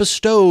not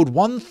bestowed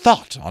one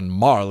thought on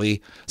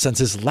Marley since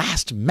his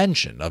last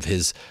mention of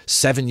his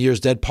 7 years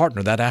dead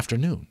partner that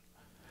afternoon.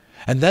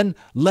 And then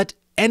let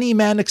any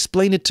man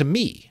explain it to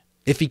me,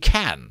 if he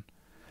can,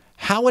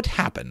 how it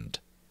happened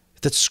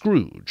that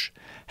Scrooge,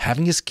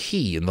 having his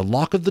key in the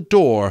lock of the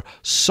door,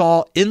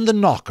 saw in the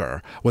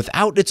knocker,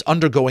 without its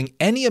undergoing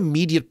any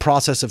immediate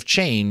process of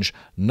change,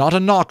 not a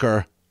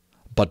knocker,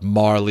 but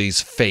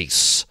Marley's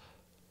face.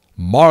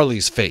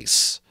 Marley's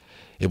face.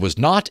 It was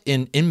not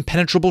in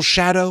impenetrable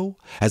shadow,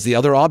 as the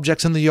other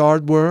objects in the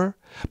yard were,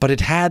 but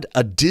it had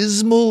a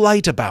dismal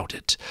light about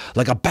it,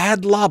 like a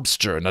bad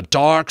lobster in a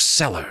dark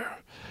cellar.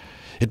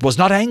 It was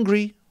not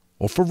angry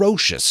or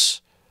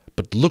ferocious,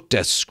 but looked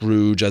as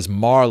Scrooge as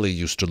Marley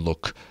used to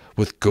look,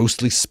 with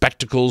ghostly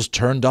spectacles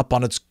turned up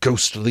on its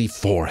ghostly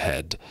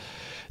forehead.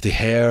 The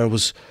hair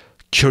was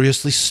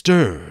curiously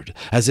stirred,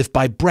 as if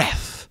by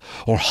breath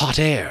or hot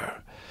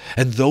air,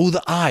 and though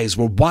the eyes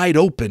were wide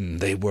open,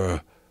 they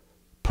were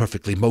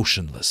perfectly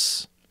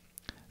motionless.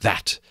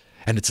 That,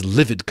 and its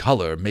livid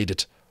color, made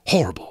it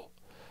horrible.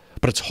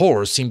 But its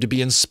horror seemed to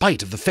be in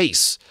spite of the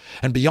face,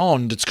 and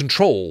beyond its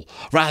control,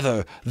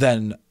 rather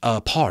than a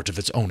part of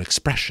its own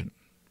expression.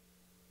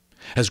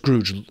 As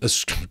Scrooge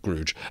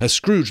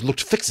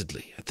looked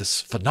fixedly at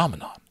this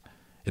phenomenon,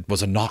 it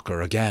was a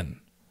knocker again.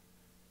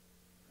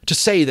 To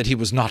say that he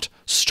was not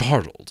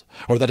startled,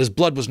 or that his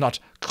blood was not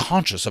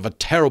conscious of a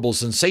terrible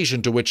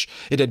sensation to which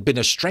it had been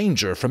a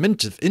stranger from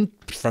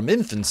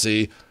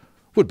infancy,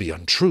 would be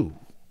untrue.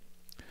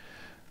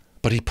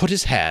 But he put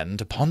his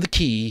hand upon the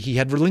key he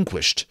had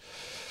relinquished,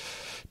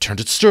 turned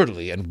it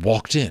sturdily, and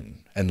walked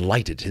in, and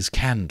lighted his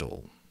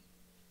candle.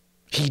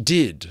 He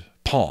did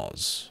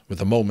pause with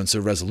a moment's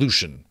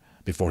irresolution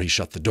before he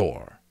shut the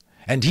door,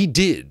 and he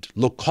did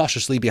look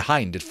cautiously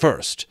behind it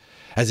first,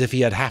 as if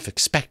he had half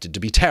expected to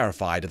be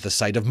terrified at the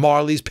sight of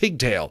Marley's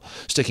pigtail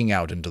sticking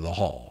out into the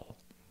hall.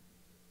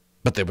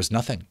 But there was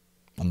nothing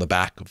on the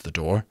back of the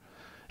door,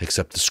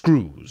 except the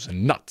screws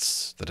and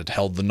nuts that had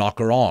held the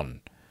knocker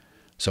on.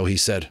 So he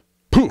said,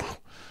 "Pooh!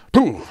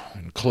 Pooh!"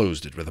 and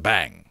closed it with a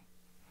bang.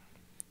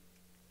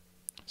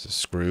 This is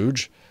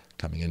Scrooge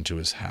coming into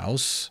his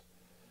house,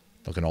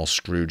 looking all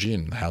Scroogey,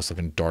 and the house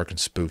looking dark and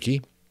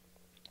spooky.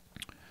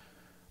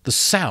 The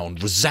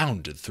sound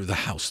resounded through the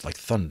house like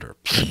thunder.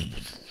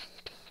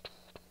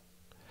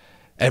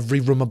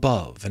 Every room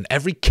above and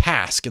every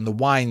cask in the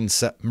wine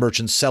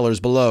merchant's cellars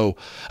below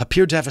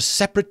appeared to have a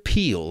separate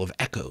peal of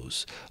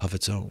echoes of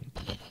its own.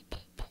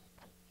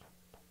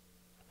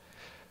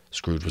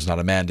 Scrooge was not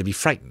a man to be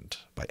frightened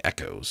by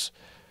echoes.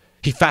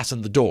 He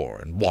fastened the door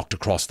and walked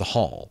across the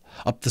hall,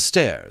 up the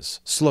stairs,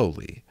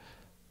 slowly,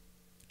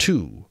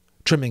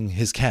 trimming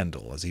his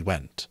candle as he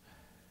went.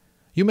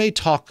 You may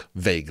talk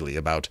vaguely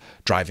about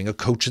driving a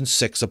coach and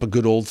six up a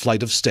good old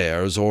flight of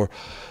stairs, or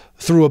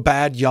through a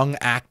bad young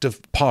Act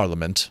of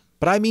Parliament,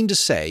 but I mean to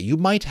say you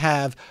might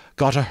have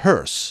got a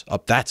hearse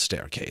up that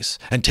staircase,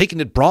 and taken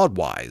it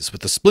broadwise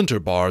with the splinter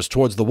bars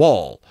towards the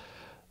wall,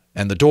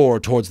 and the door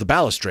towards the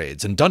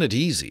balustrades, and done it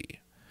easy.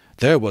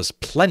 There was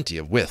plenty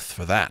of width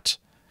for that,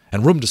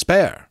 and room to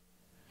spare,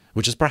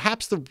 which is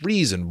perhaps the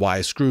reason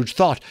why Scrooge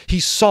thought he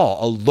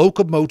saw a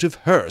locomotive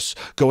hearse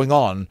going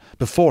on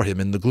before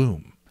him in the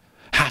gloom.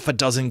 Half a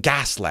dozen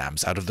gas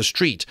lamps out of the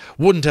street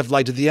wouldn't have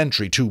lighted the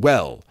entry too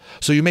well,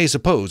 so you may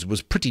suppose it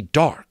was pretty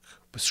dark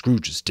with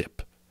Scrooge's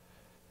dip.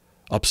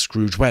 Up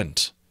Scrooge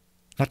went,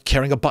 not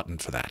caring a button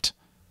for that.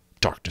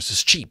 Darkness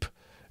is cheap,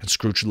 and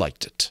Scrooge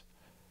liked it.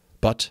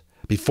 But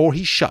before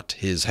he shut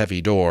his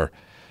heavy door,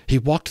 he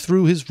walked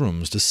through his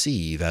rooms to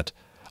see that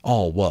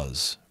all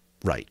was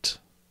right.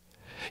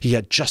 He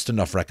had just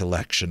enough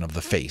recollection of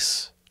the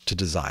face to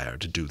desire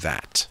to do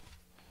that.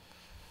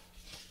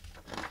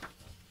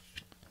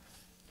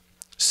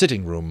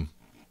 Sitting room,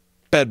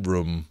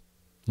 bedroom,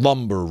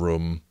 lumber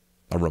room,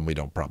 a room we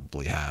don't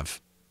probably have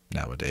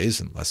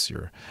nowadays unless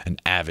you're an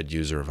avid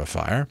user of a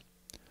fire.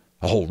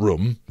 A whole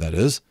room, that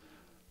is.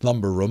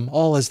 Lumber room,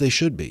 all as they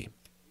should be.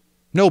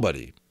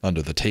 Nobody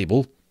under the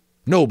table,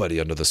 nobody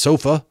under the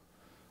sofa,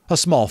 a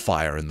small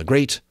fire in the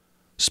grate,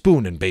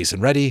 spoon and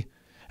basin ready,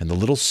 and the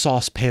little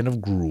saucepan of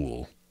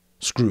gruel.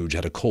 Scrooge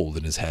had a cold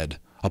in his head,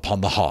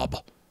 upon the hob.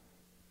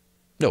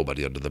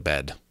 Nobody under the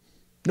bed,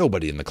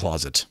 nobody in the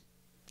closet.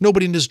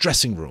 Nobody in his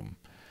dressing room,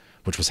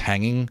 which was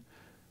hanging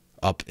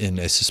up in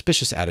a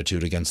suspicious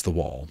attitude against the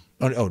wall.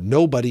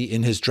 Nobody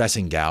in his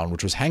dressing gown,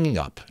 which was hanging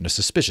up in a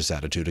suspicious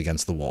attitude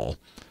against the wall.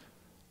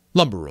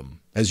 Lumber room,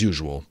 as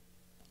usual.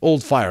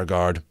 Old fire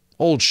guard,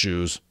 old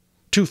shoes,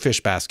 2 fish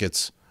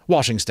baskets,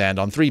 washing stand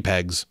on 3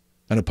 pegs,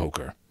 and a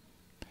poker.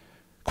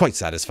 Quite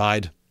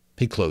satisfied,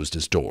 he closed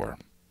his door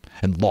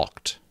and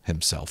locked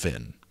himself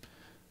in.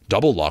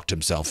 Double-locked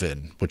himself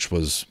in, which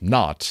was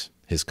not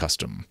his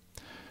custom.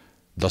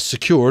 Thus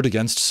secured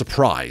against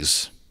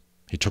surprise,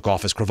 he took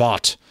off his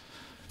cravat,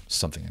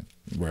 something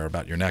you wear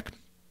about your neck,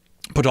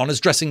 put on his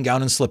dressing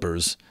gown and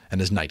slippers,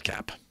 and his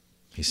nightcap.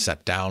 He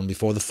sat down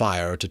before the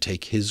fire to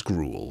take his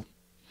gruel.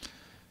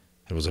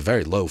 It was a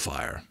very low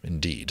fire,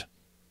 indeed.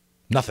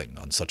 Nothing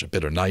on such a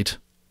bitter night.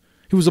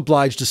 He was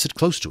obliged to sit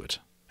close to it,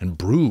 and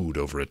brood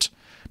over it,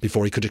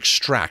 before he could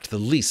extract the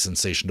least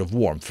sensation of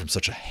warmth from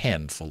such a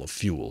handful of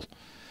fuel.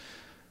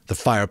 The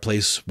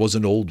fireplace was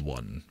an old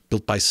one,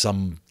 built by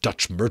some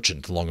Dutch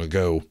merchant long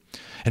ago,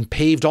 and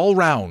paved all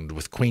round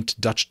with quaint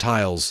Dutch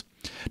tiles,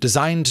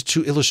 designed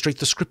to illustrate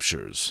the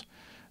Scriptures.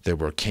 There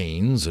were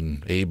Cains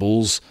and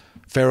Abels,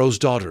 Pharaoh's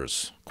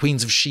daughters,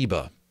 queens of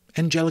Sheba,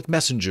 angelic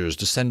messengers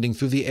descending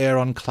through the air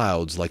on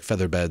clouds like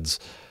feather-beds,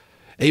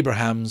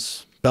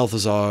 Abrahams,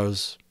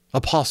 Balthazars,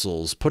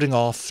 apostles putting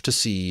off to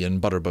sea in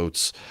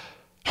butter-boats,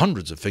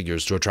 hundreds of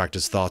figures to attract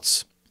his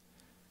thoughts.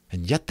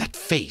 And yet that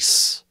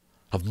face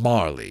of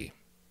Marley,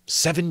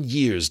 7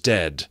 years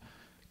dead,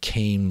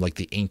 came like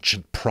the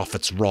ancient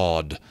prophet's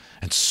rod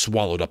and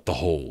swallowed up the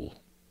whole.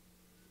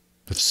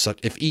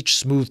 If each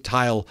smooth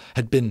tile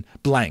had been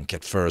blank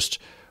at first,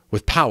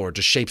 with power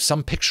to shape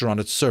some picture on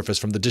its surface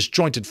from the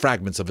disjointed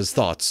fragments of his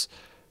thoughts,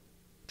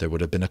 there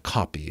would have been a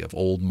copy of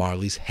old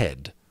Marley's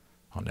head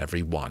on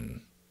every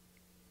one.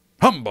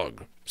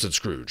 "Humbug!" said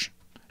Scrooge,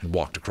 and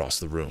walked across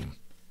the room.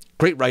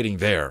 Great writing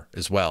there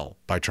as well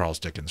by Charles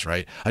Dickens,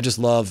 right? I just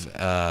love,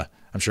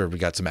 I'm sure we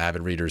got some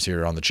avid readers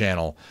here on the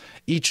channel.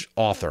 Each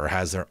author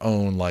has their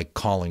own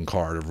calling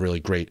card of really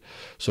great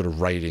sort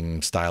of writing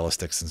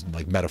stylistics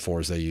and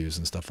metaphors they use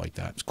and stuff like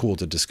that. It's cool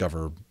to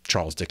discover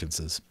Charles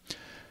Dickens's.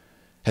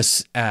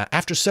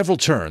 After several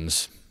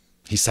turns,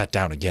 he sat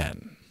down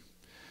again.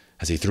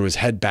 As he threw his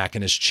head back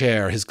in his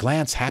chair, his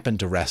glance happened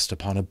to rest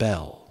upon a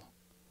bell,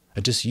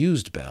 a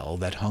disused bell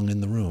that hung in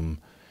the room,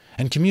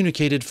 and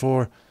communicated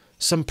for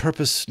some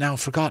purpose now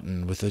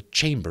forgotten with a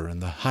chamber in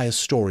the highest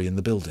story in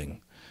the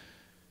building.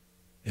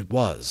 It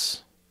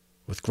was,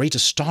 with great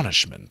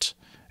astonishment,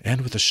 and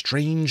with a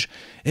strange,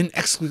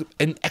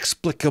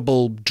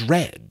 inexplicable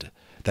dread,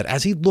 that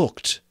as he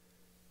looked,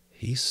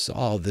 he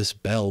saw this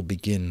bell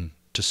begin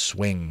to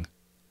swing.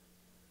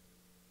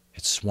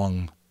 It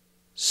swung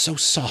so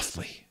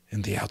softly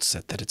in the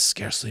outset that it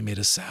scarcely made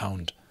a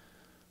sound.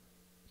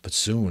 But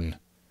soon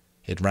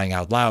it rang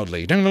out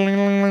loudly,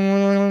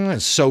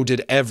 and so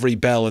did every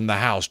bell in the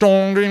house.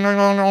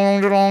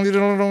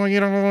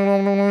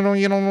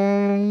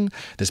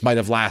 This might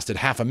have lasted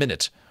half a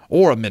minute,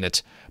 or a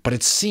minute, but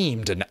it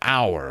seemed an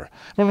hour.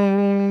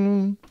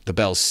 The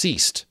bells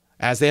ceased,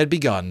 as they had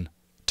begun,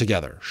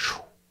 together.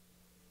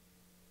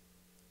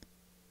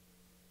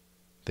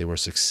 they were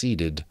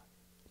succeeded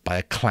by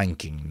a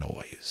clanking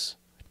noise,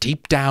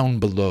 deep down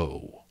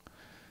below,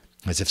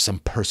 as if some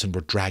person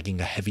were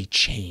dragging a heavy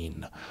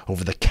chain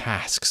over the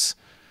casks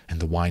in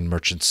the wine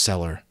merchant's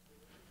cellar.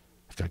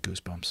 I've got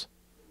goosebumps.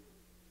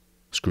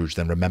 Scrooge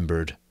then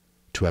remembered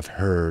to have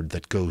heard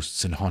that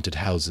ghosts in haunted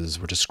houses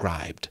were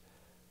described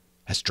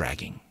as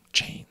dragging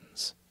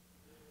chains.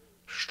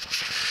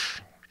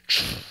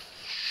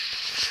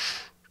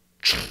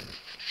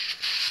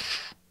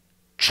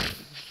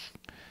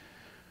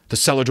 The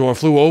cellar door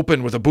flew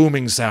open with a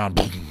booming sound.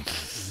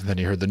 Then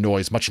he heard the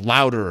noise much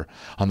louder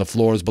on the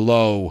floors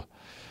below.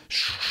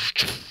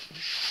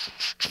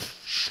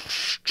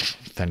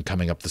 Then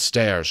coming up the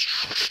stairs.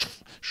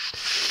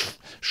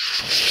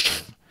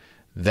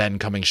 Then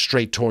coming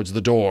straight towards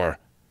the door.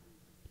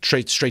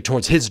 Straight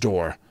towards his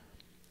door.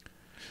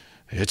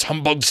 "It's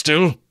humbug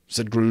still,"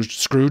 said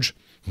Scrooge.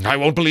 "I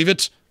won't believe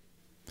it."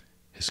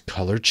 His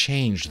color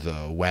changed,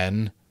 though,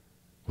 when,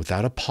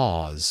 without a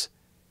pause,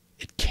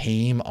 it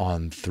came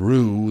on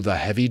through the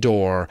heavy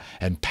door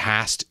and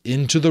passed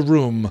into the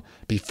room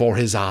before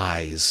his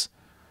eyes.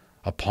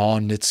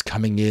 Upon its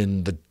coming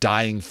in, the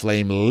dying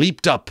flame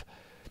leaped up,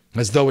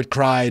 as though it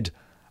cried,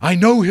 "I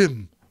know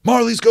him,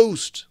 Marley's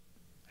ghost,"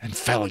 and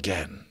fell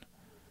again.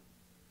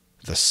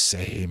 The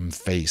same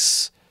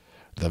face,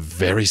 the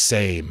very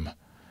same.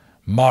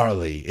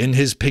 Marley in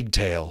his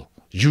pigtail,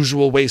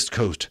 usual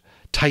waistcoat,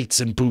 tights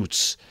and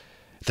boots,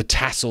 the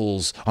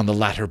tassels on the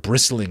latter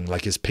bristling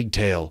like his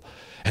pigtail,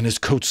 and his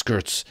coat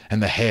skirts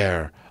and the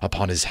hair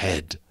upon his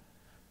head.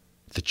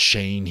 The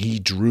chain he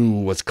drew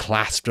was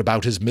clasped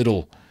about his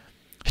middle.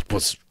 It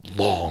was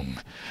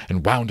long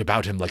and wound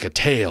about him like a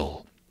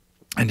tail,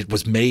 and it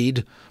was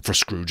made, for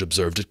Scrooge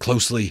observed it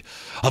closely,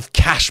 of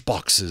cash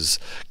boxes,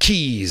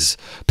 keys,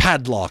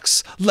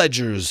 padlocks,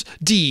 ledgers,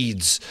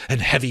 deeds,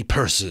 and heavy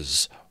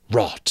purses,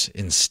 wrought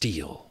in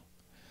steel.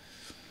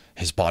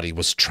 His body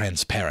was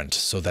transparent,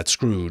 so that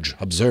Scrooge,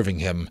 observing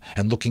him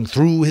and looking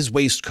through his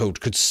waistcoat,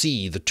 could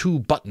see the 2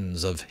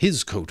 buttons of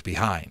his coat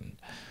behind.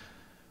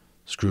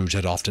 Scrooge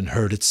had often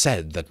heard it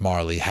said that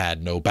Marley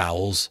had no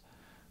bowels,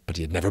 but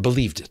he had never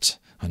believed it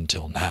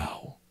until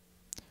now.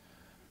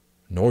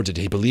 Nor did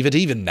he believe it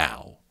even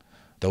now,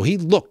 though he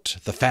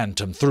looked the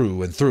phantom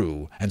through and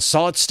through, and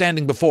saw it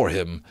standing before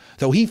him,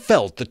 though he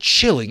felt the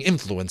chilling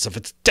influence of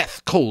its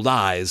death-cold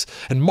eyes,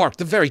 and marked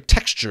the very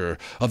texture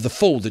of the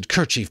folded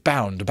kerchief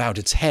bound about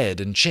its head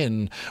and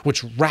chin,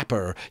 which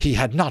wrapper he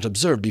had not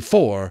observed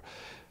before,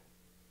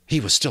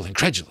 he was still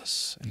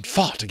incredulous, and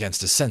fought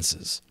against his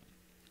senses.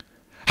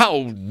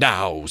 "How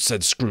now?"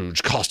 said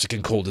Scrooge, caustic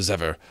and cold as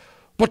ever.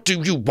 "What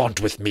do you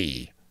want with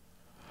me?"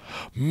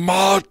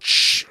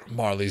 "Much,"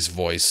 Marley's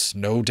voice,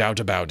 no doubt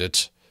about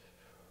it.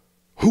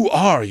 "Who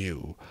are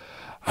you?"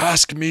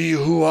 "Ask me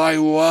who I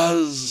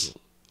was."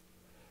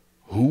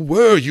 "Who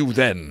were you,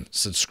 then?"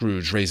 said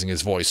Scrooge, raising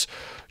his voice.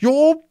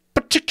 "You're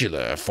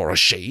particular for a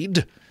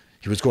shade."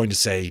 He was going to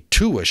say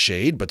 "to a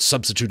shade," but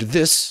substituted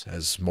this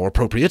as more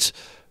appropriate.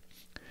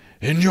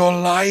 "In your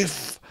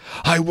life,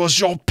 I was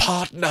your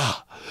partner,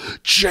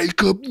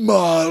 Jacob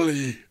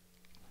Marley."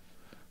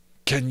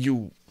 Can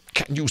you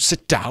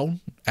sit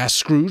down?" asked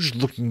Scrooge,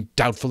 looking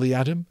doubtfully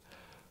at him.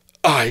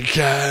 "I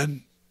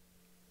can."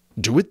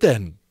 "Do it,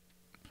 then."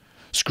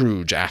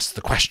 Scrooge asked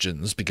the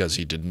questions because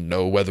he didn't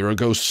know whether a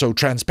ghost so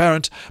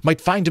transparent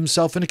might find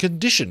himself in a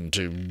condition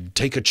to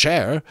take a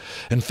chair,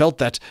 and felt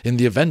that, in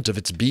the event of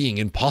its being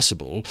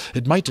impossible,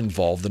 it might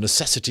involve the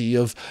necessity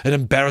of an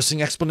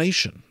embarrassing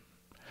explanation.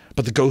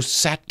 But the ghost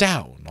sat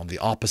down on the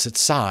opposite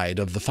side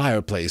of the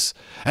fireplace,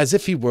 as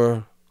if he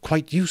were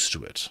quite used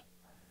to it.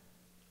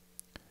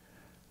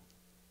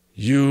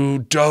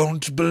 "You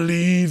don't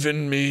believe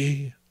in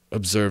me,"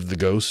 observed the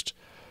ghost.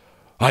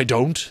 "I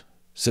don't,"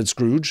 said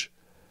Scrooge.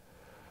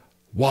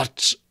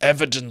 "What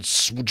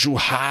evidence would you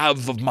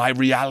have of my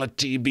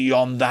reality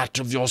beyond that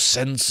of your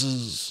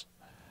senses?"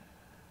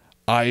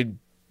 "I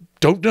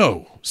don't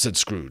know," said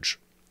Scrooge.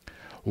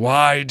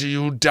 "Why do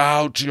you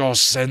doubt your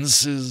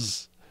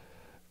senses?"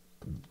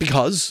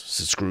 "Because,"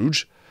 said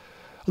Scrooge,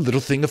 "a little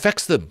thing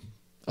affects them.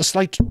 A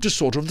slight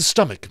disorder of the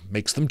stomach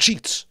makes them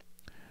cheats.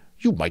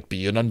 You might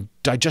be an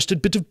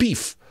undigested bit of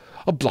beef,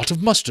 a blot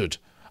of mustard,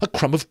 a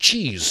crumb of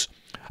cheese,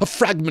 a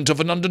fragment of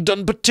an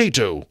underdone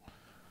potato.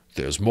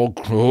 There's more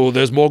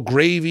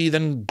gravy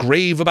than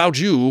grave about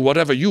you,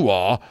 whatever you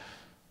are."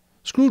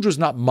 Scrooge was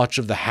not much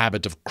of the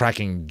habit of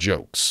cracking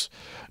jokes,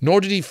 nor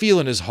did he feel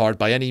in his heart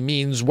by any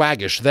means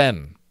waggish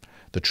then.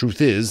 The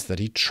truth is that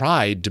he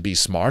tried to be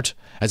smart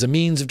as a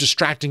means of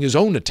distracting his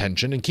own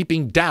attention and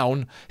keeping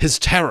down his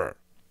terror.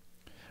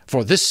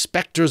 For this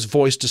spectre's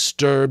voice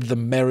disturbed the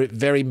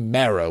very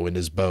marrow in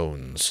his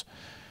bones.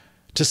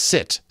 To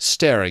sit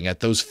staring at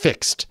those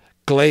fixed,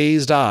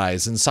 glazed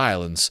eyes in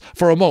silence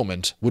for a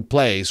moment would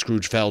play,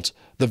 Scrooge felt,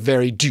 the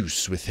very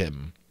deuce with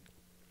him.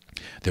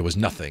 There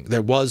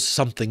was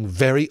something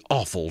very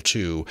awful,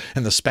 too,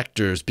 in the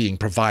spectre's being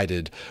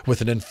provided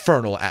with an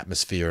infernal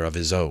atmosphere of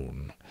his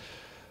own.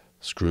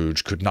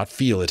 Scrooge could not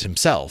feel it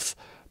himself,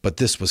 but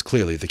this was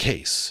clearly the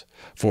case,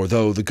 For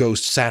though the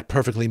ghost sat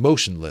perfectly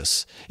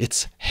motionless,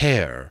 its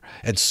hair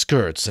and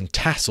skirts and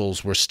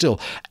tassels were still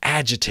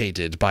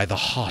agitated by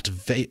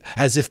the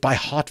as if by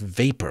hot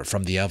vapor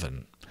from the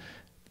oven.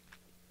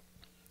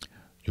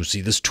 "You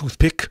see this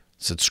toothpick?"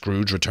 said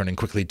Scrooge, returning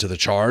quickly to the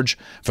charge,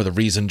 for the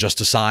reason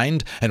just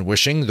assigned, and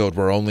wishing, though it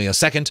were only a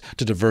second,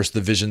 to divert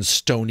the vision's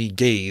stony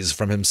gaze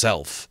from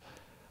himself.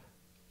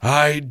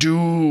 "I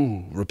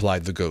do,"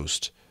 replied the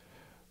ghost.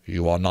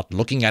 "You are not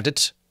looking at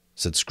it,"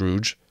 said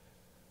Scrooge.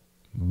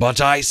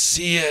 "But I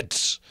see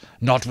it,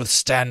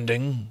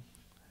 notwithstanding."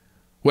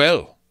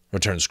 "Well,"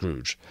 returned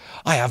Scrooge,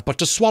 "I have but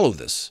to swallow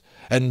this,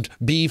 and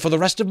be for the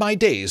rest of my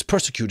days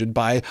persecuted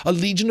by a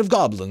legion of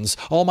goblins,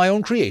 all my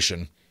own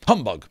creation.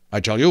 Humbug,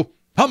 I tell you,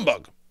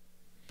 humbug!"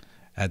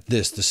 At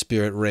this the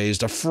spirit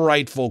raised a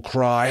frightful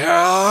cry,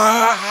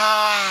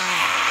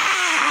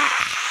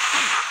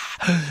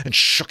 and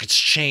shook its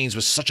chains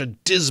with such a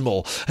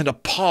dismal and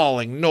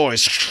appalling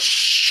noise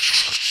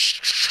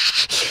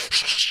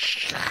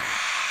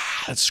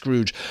that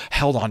Scrooge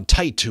held on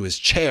tight to his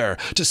chair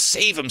to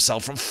save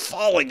himself from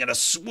falling in a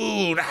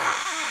swoon.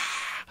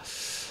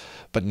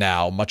 But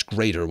now much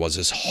greater was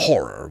his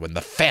horror when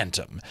the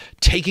phantom,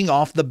 taking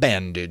off the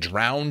bandage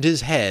round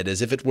his head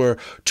as if it were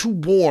too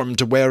warm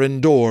to wear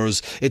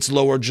indoors, its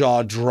lower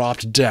jaw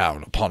dropped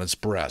down upon its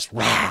breast.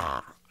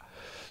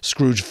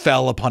 Scrooge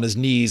fell upon his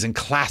knees and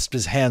clasped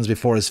his hands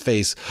before his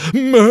face.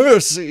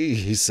 "Mercy,"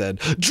 he said.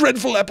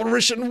 "Dreadful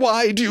apparition,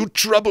 why do you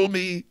trouble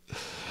me?"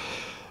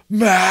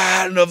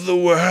 "Man of the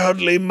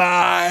worldly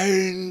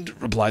mind,"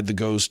 replied the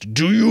ghost,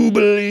 "do you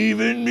believe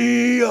in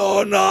me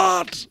or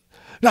not?"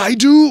 "I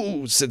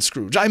do," said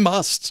Scrooge. "I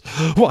must.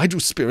 Why do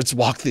spirits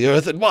walk the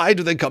earth, and why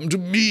do they come to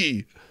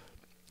me?"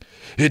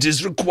 "It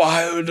is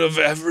required of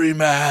every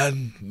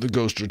man," the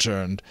ghost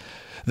returned,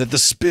 "that the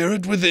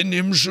spirit within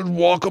him should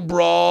walk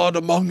abroad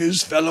among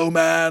his fellow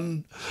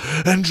man,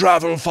 and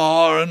travel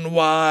far and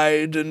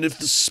wide, and if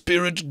the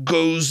spirit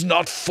goes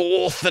not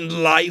forth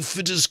in life,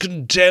 it is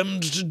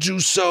condemned to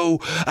do so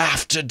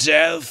after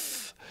death.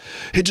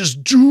 It is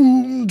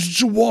doomed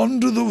to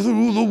wander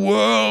through the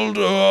world,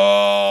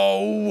 oh,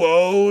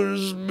 woe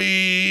is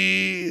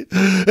me,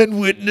 and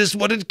witness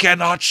what it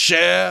cannot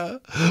share,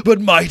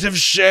 but might have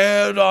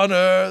shared on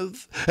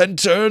earth, and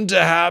turned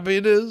to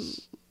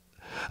happiness."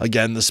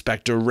 Again the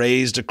spectre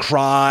raised a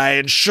cry,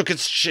 and shook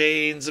its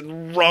chains,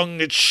 and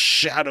wrung its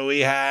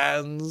shadowy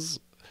hands.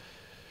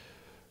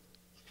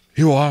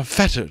 "You are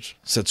fettered,"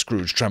 said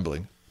Scrooge,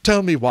 trembling.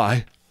 "Tell me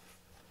why."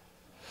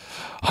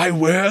 "I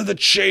wear the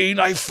chain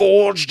I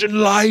forged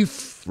in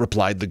life,"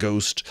 replied the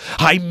ghost.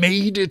 "I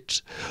made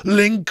it,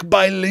 link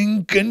by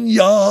link and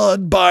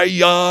yard by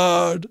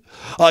yard.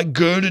 I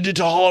girded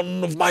it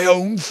on of my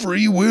own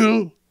free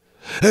will,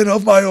 and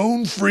of my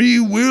own free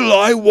will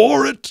I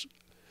wore it.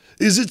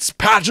 Is its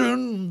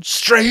pattern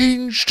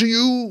strange to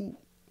you?"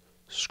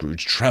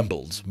 Scrooge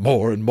trembled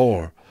more and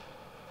more.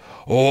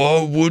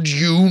 "Or would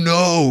you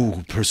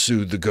know,"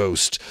 pursued the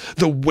ghost,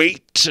 "the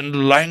weight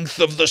and length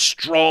of the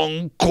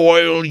strong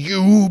coil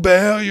you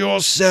bear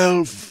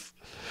yourself?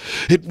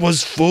 It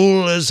was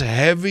full as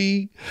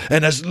heavy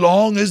and as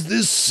long as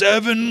this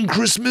 7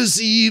 Christmas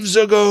Eves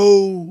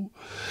ago.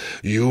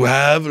 You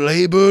have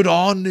labored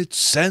on it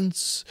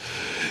since.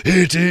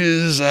 It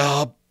is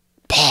a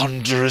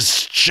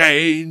ponderous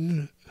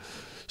chain."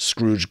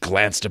 Scrooge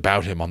glanced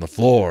about him on the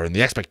floor in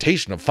the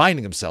expectation of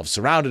finding himself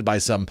surrounded by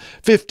some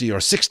 50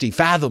 or 60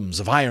 fathoms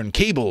of iron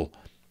cable,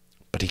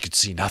 but he could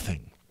see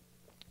nothing.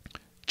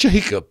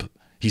 "Jacob,"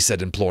 he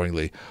said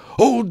imploringly,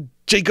 "oh,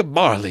 Jacob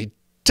Marley,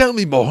 tell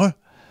me more.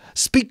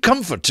 Speak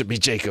comfort to me,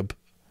 Jacob."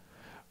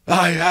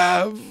 "I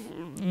have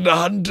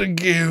none to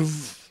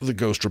give," the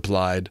ghost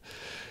replied.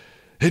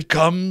 "It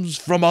comes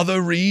from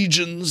other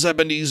regions,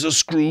 Ebenezer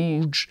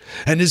Scrooge,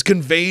 and is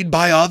conveyed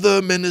by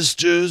other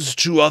ministers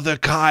to other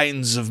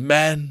kinds of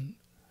men.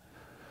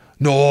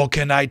 Nor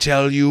can I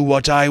tell you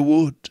what I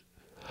would.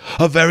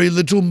 A very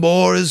little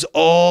more is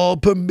all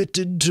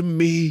permitted to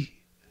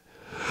me.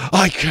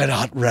 I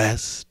cannot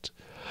rest.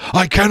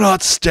 I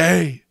cannot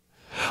stay.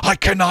 I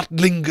cannot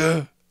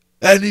linger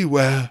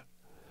anywhere.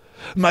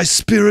 My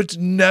spirit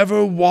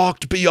never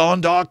walked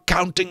beyond our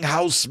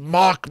counting-house,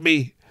 mark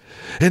me.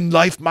 In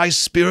life my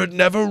spirit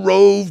never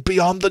roved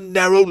beyond the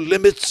narrow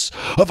limits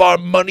of our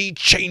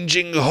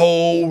money-changing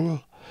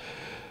hole,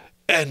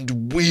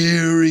 and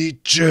weary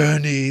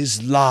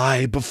journeys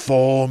lie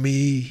before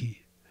me."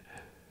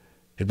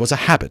 It was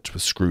a habit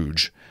with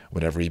Scrooge,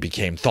 whenever he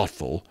became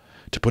thoughtful,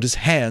 to put his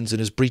hands in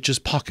his breeches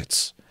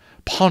pockets,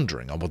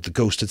 pondering on what the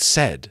ghost had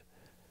said.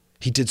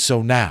 He did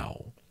so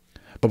now,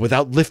 but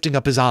without lifting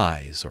up his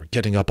eyes or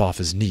getting up off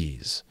his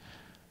knees.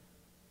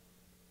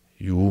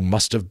 "You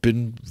must have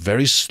been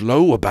very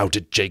slow about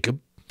it, Jacob,"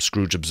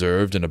 Scrooge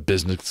observed in a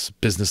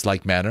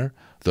businesslike manner,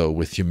 though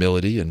with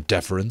humility and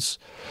deference.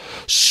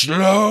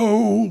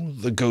 "Slow,"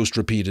 the ghost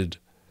repeated.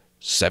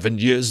 7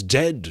 years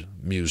dead,"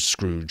 mused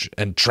Scrooge,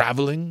 "and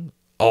travelling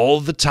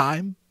all the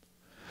time?"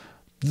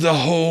 "The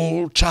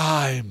whole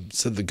time,"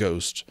 said the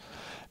ghost.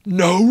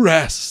 "No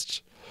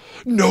rest,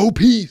 no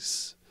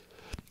peace.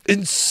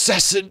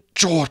 incessant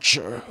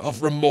torture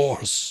of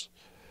remorse.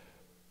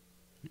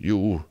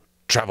 "You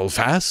travel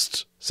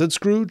fast?" said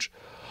Scrooge.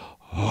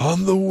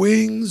 "On the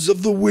wings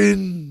of the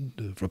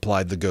wind,"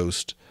 replied the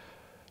ghost.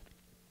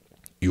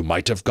 "You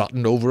might have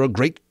gotten over a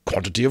great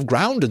quantity of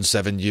ground in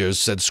 7 years,"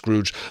 said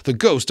Scrooge. The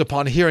ghost,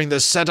 upon hearing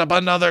this, set up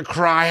another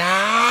cry,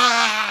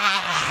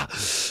 "Ah!"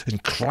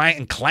 and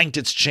clanked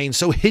its chain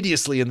so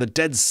hideously in the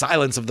dead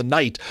silence of the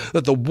night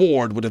that the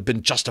ward would have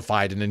been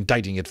justified in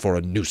indicting it for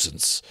a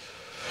nuisance.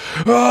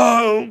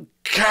 "Oh,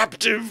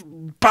 captive,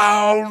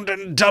 bound,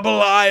 and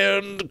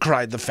double-ironed,"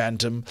 cried the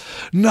phantom,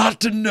 "not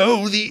to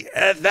know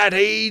that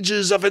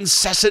ages of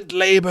incessant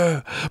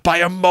labor by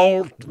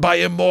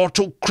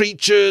immortal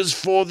creatures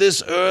for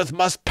this earth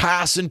must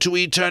pass into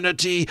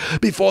eternity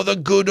before the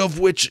good of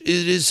which it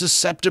is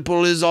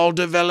susceptible is all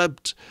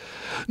developed.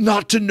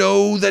 Not to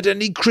know that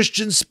any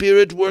Christian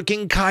spirit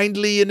working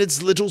kindly in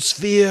its little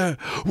sphere,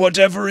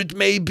 whatever it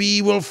may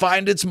be, will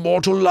find its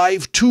mortal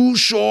life too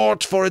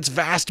short for its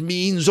vast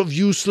means of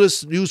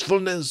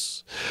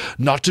usefulness.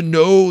 Not to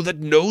know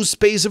that no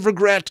space of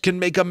regret can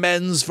make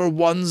amends for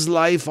one's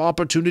life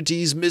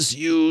opportunities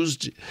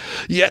misused.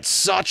 Yet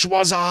such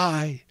was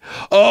I.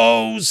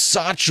 Oh,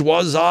 such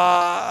was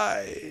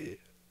I."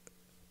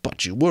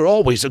 "But you were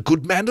always a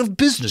good man of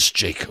business,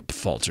 Jacob,"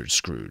 faltered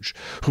Scrooge,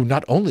 who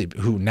now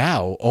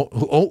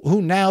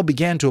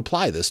began to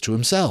apply this to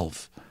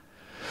himself.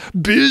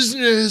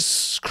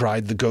 "Business!"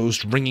 cried the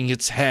ghost, wringing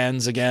its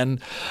hands again.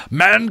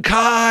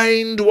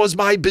 "Mankind was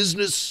my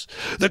business.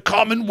 The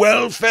common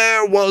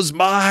welfare was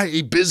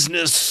my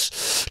business.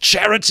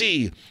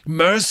 Charity,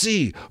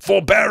 mercy,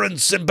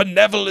 forbearance, and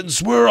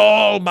benevolence were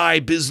all my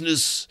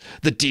business.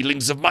 The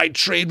dealings of my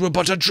trade were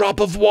but a drop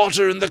of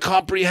water in the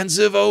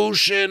comprehensive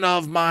ocean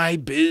of my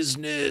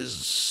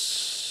business."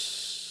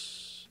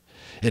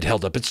 It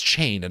held up its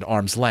chain at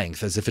arm's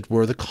length as if it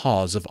were the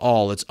cause of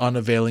all its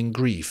unavailing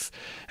grief,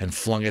 and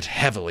flung it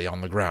heavily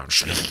on the ground.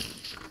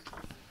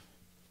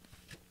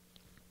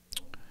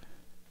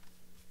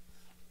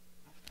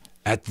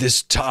 "At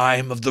this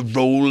time of the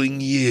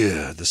rolling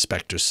year," the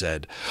spectre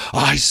said,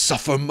 "I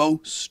suffer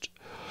most.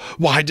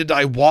 Why did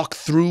I walk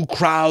through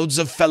crowds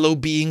of fellow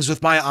beings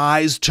with my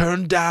eyes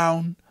turned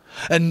down,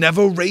 and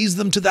never raise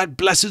them to that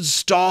blessed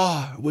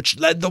star which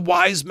led the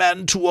wise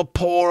man to a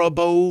poor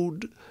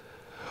abode?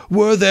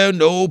 Were there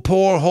no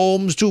poor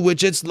homes to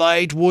which its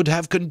light would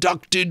have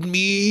conducted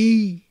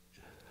me?"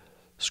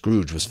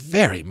 Scrooge was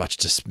very much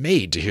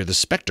dismayed to hear the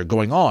spectre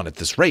going on at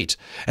this rate,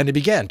 and he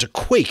began to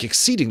quake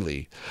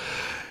exceedingly.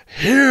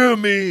 "Hear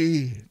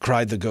me!"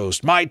 cried the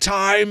ghost. "My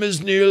time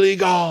is nearly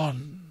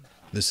gone."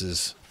 This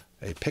is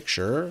a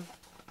picture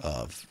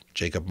of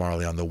Jacob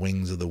Marley on the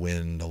wings of the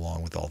wind,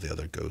 along with all the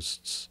other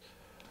ghosts.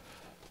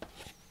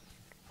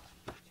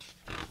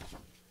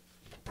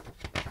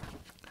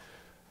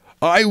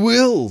 "I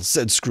will,"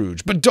 said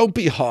Scrooge, "but don't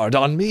be hard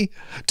on me.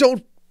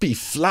 Don't be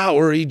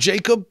flowery,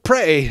 Jacob,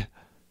 pray."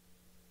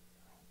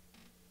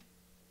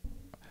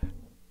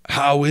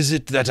 "How is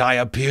it that I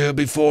appear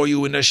before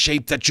you in a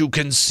shape that you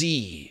can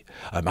see?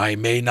 I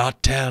may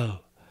not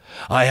tell.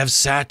 I have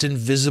sat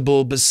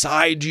invisible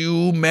beside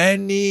you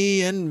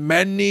many and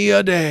many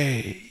a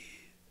day."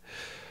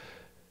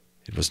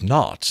 It was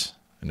not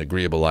an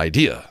agreeable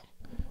idea.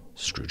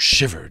 Scrooge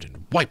shivered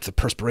and wiped the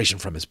perspiration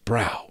from his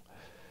brow.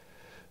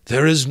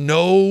 "There is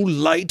no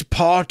light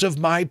part of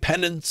my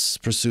penance,"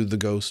 pursued the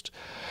ghost.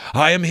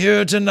 "I am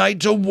here tonight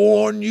to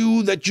warn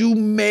you that you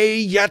may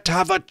yet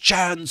have a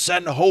chance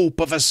and hope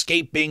of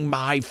escaping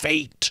my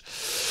fate,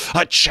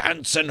 a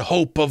chance and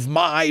hope of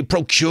my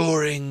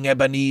procuring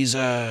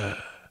Ebenezer."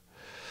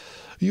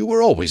 "You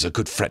were always a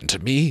good friend to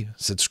me,"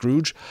 said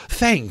Scrooge.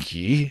 "Thank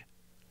ye."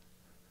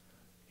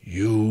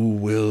 "You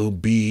will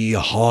be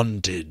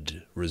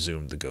haunted,"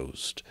 resumed the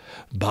ghost,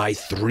 "by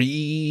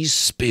 3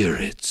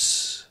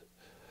 spirits.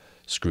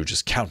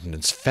 Scrooge's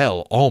countenance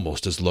fell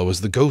almost as low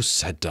as the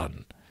ghost's had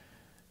done.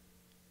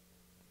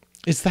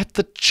 "Is that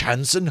the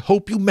chance and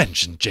hope you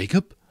mentioned,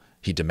 Jacob?"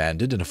 he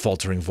demanded in a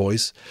faltering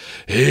voice.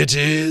 "It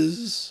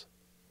is."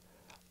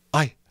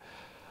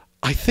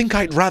 I think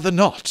I'd rather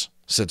not,"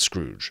 said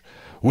Scrooge.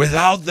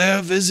 "Without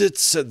their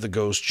visits," said the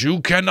ghost, "you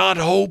cannot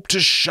hope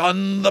to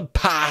shun the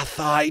path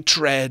I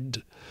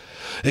tread.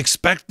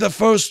 Expect the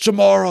first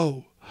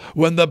tomorrow,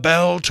 when the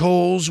bell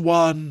tolls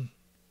 1.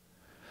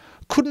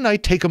 "Couldn't I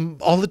take 'em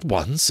all at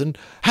once and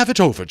have it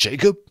over,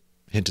 Jacob?"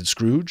 hinted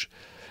Scrooge.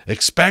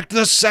 "Expect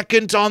the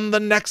second on the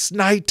next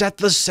night at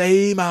the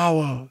same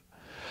hour.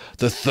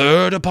 The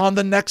third upon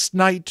the next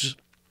night,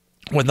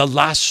 when the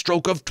last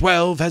stroke of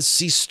 12 has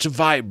ceased to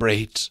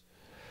vibrate.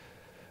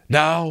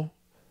 Now,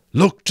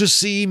 look to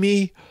see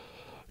me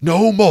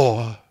no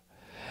more,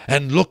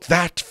 and look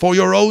that, for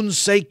your own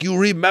sake, you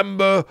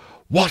remember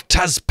what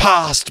has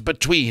passed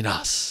between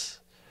us."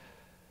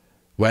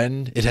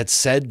 When it had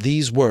said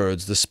these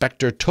words, the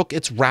spectre took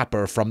its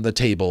wrapper from the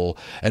table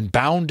and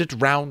bound it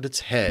round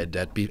its head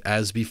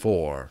as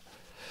before.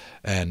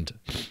 And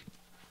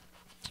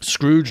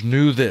Scrooge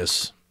knew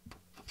this,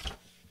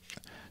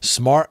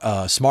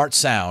 Smart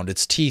sound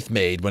its teeth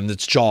made when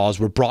its jaws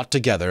were brought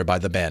together by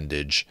the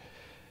bandage.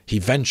 He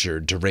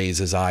ventured to raise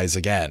his eyes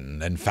again,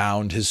 and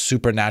found his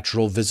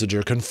supernatural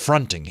visitor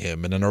confronting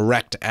him in an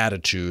erect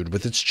attitude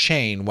with its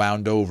chain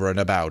wound over and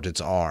about its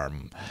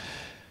arm.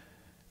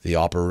 The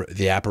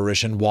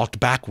apparition walked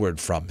backward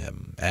from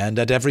him, and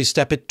at every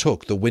step it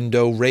took, the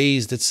window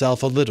raised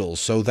itself a little,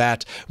 so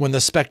that, when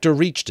the spectre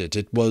reached it,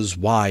 it was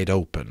wide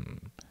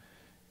open.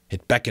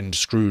 It beckoned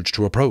Scrooge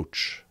to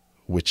approach,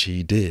 which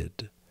he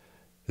did.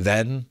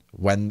 Then,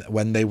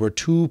 when they were within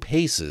 2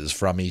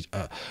 paces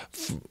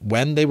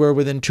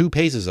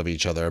of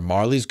each other,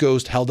 Marley's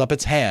ghost held up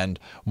its hand,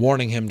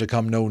 warning him to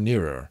come no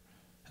nearer,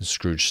 and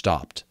Scrooge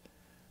stopped,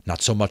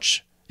 not so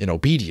much in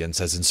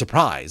obedience as in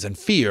surprise and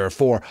fear,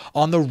 for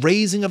on the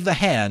raising of the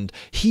hand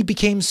he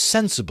became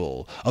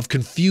sensible of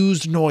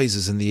confused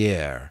noises in the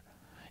air,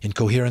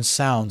 incoherent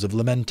sounds of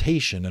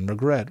lamentation and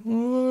regret,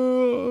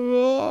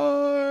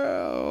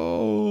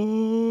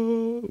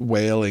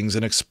 wailings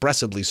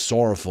inexpressibly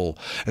sorrowful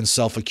and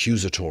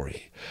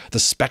self-accusatory. The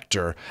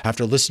spectre,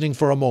 after listening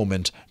for a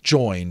moment,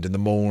 joined in the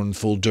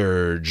mournful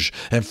dirge,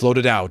 and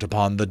floated out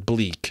upon the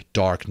bleak,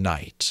 dark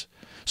night.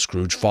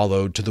 Scrooge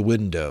followed to the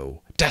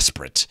window,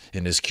 desperate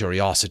in his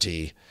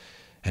curiosity,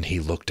 and he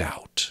looked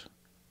out.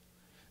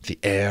 The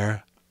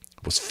air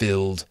was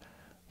filled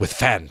with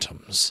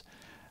phantoms,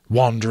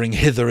 wandering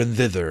hither and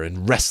thither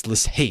in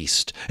restless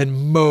haste,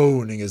 and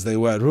moaning as they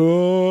went,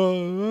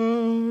 "Oh,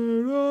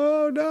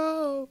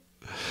 no."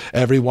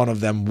 Every one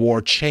of them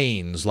wore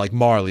chains like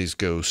Marley's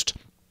ghost.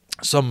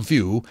 Some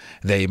few,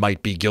 they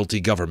might be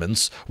guilty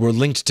governments, were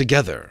linked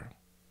together.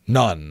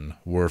 None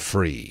were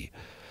free.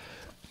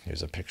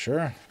 Here's a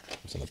picture. It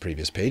was on the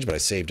previous page, but I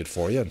saved it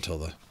for you until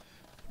the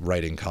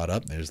writing caught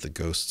up. There's the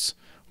ghosts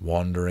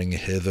wandering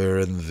hither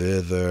and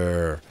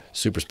thither.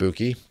 Super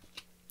spooky.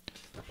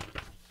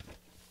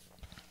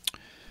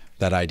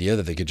 That idea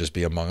that they could just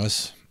be among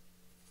us,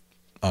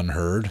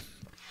 unheard,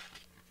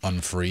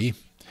 unfree.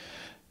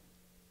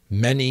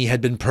 Many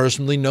had been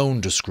personally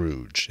known to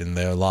Scrooge in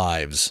their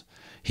lives.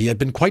 He had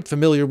been quite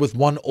familiar with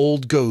one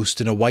old ghost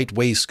in a white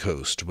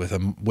waistcoat with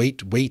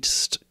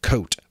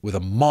a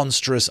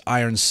monstrous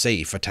iron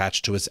safe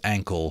attached to its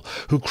ankle,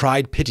 who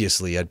cried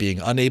piteously at being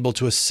unable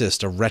to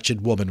assist a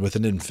wretched woman with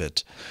an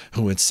infant,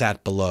 who had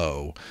sat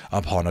below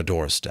upon a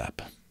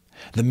doorstep.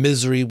 The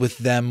misery with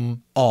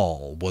them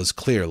all was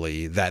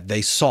clearly that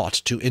they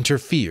sought to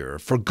interfere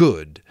for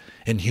good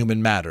in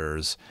human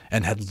matters,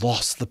 and had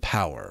lost the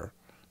power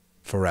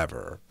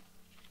forever.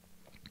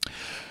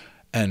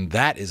 And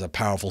that is a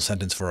powerful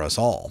sentence for us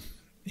all.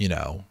 You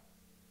know,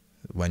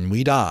 when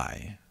we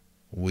die,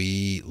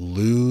 we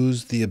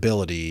lose the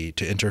ability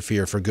to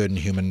interfere for good in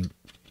human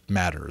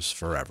matters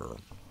forever.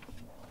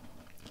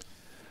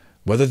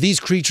 Whether these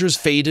creatures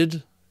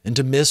faded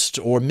into mist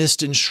or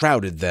mist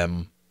enshrouded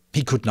them,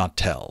 he could not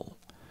tell.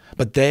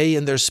 But they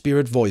and their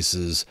spirit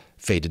voices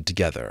faded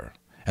together,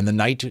 and the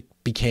night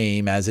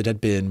became as it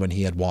had been when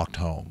he had walked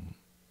home.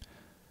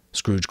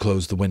 Scrooge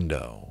closed the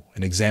window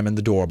and examined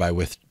the door by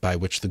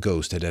which the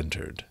ghost had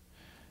entered.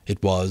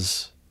 It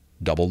was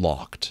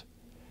double-locked,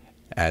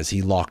 as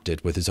he locked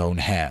it with his own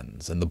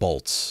hands, and the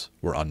bolts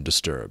were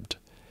undisturbed.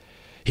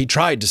 He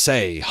tried to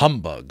say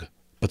humbug,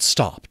 but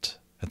stopped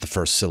at the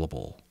first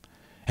syllable,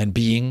 and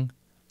being,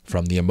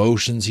 from the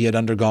emotions he had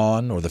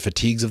undergone, or the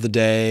fatigues of the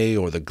day,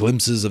 or the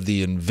glimpses of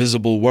the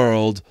invisible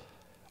world,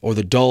 or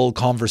the dull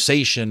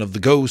conversation of the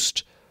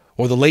ghost,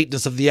 or the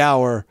lateness of the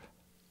hour,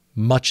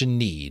 much in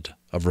need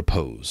of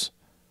repose,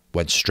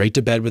 went straight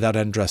to bed without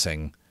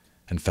undressing,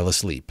 and fell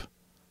asleep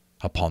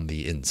upon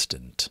the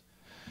instant.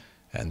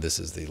 And this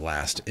is the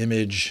last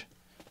image.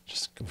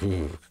 Just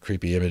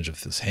creepy image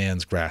of his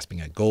hands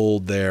grasping at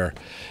gold there.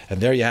 And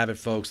there you have it,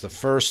 folks. The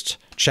first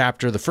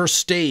chapter, the first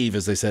stave,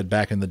 as they said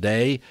back in the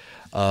day,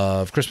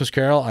 of Christmas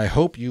Carol. I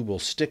hope you will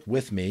stick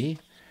with me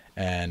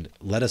and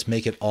let us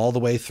make it all the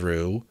way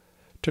through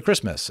to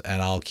Christmas.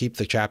 And I'll keep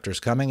the chapters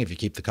coming if you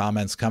keep the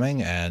comments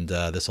coming. And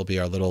this will be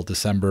our little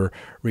December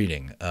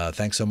reading.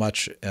 Thanks so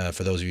much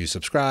for those of you who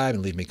subscribe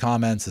and leave me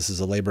comments. This is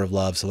a labor of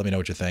love, so let me know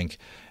what you think.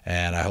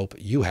 And I hope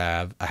you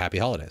have a happy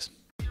holidays.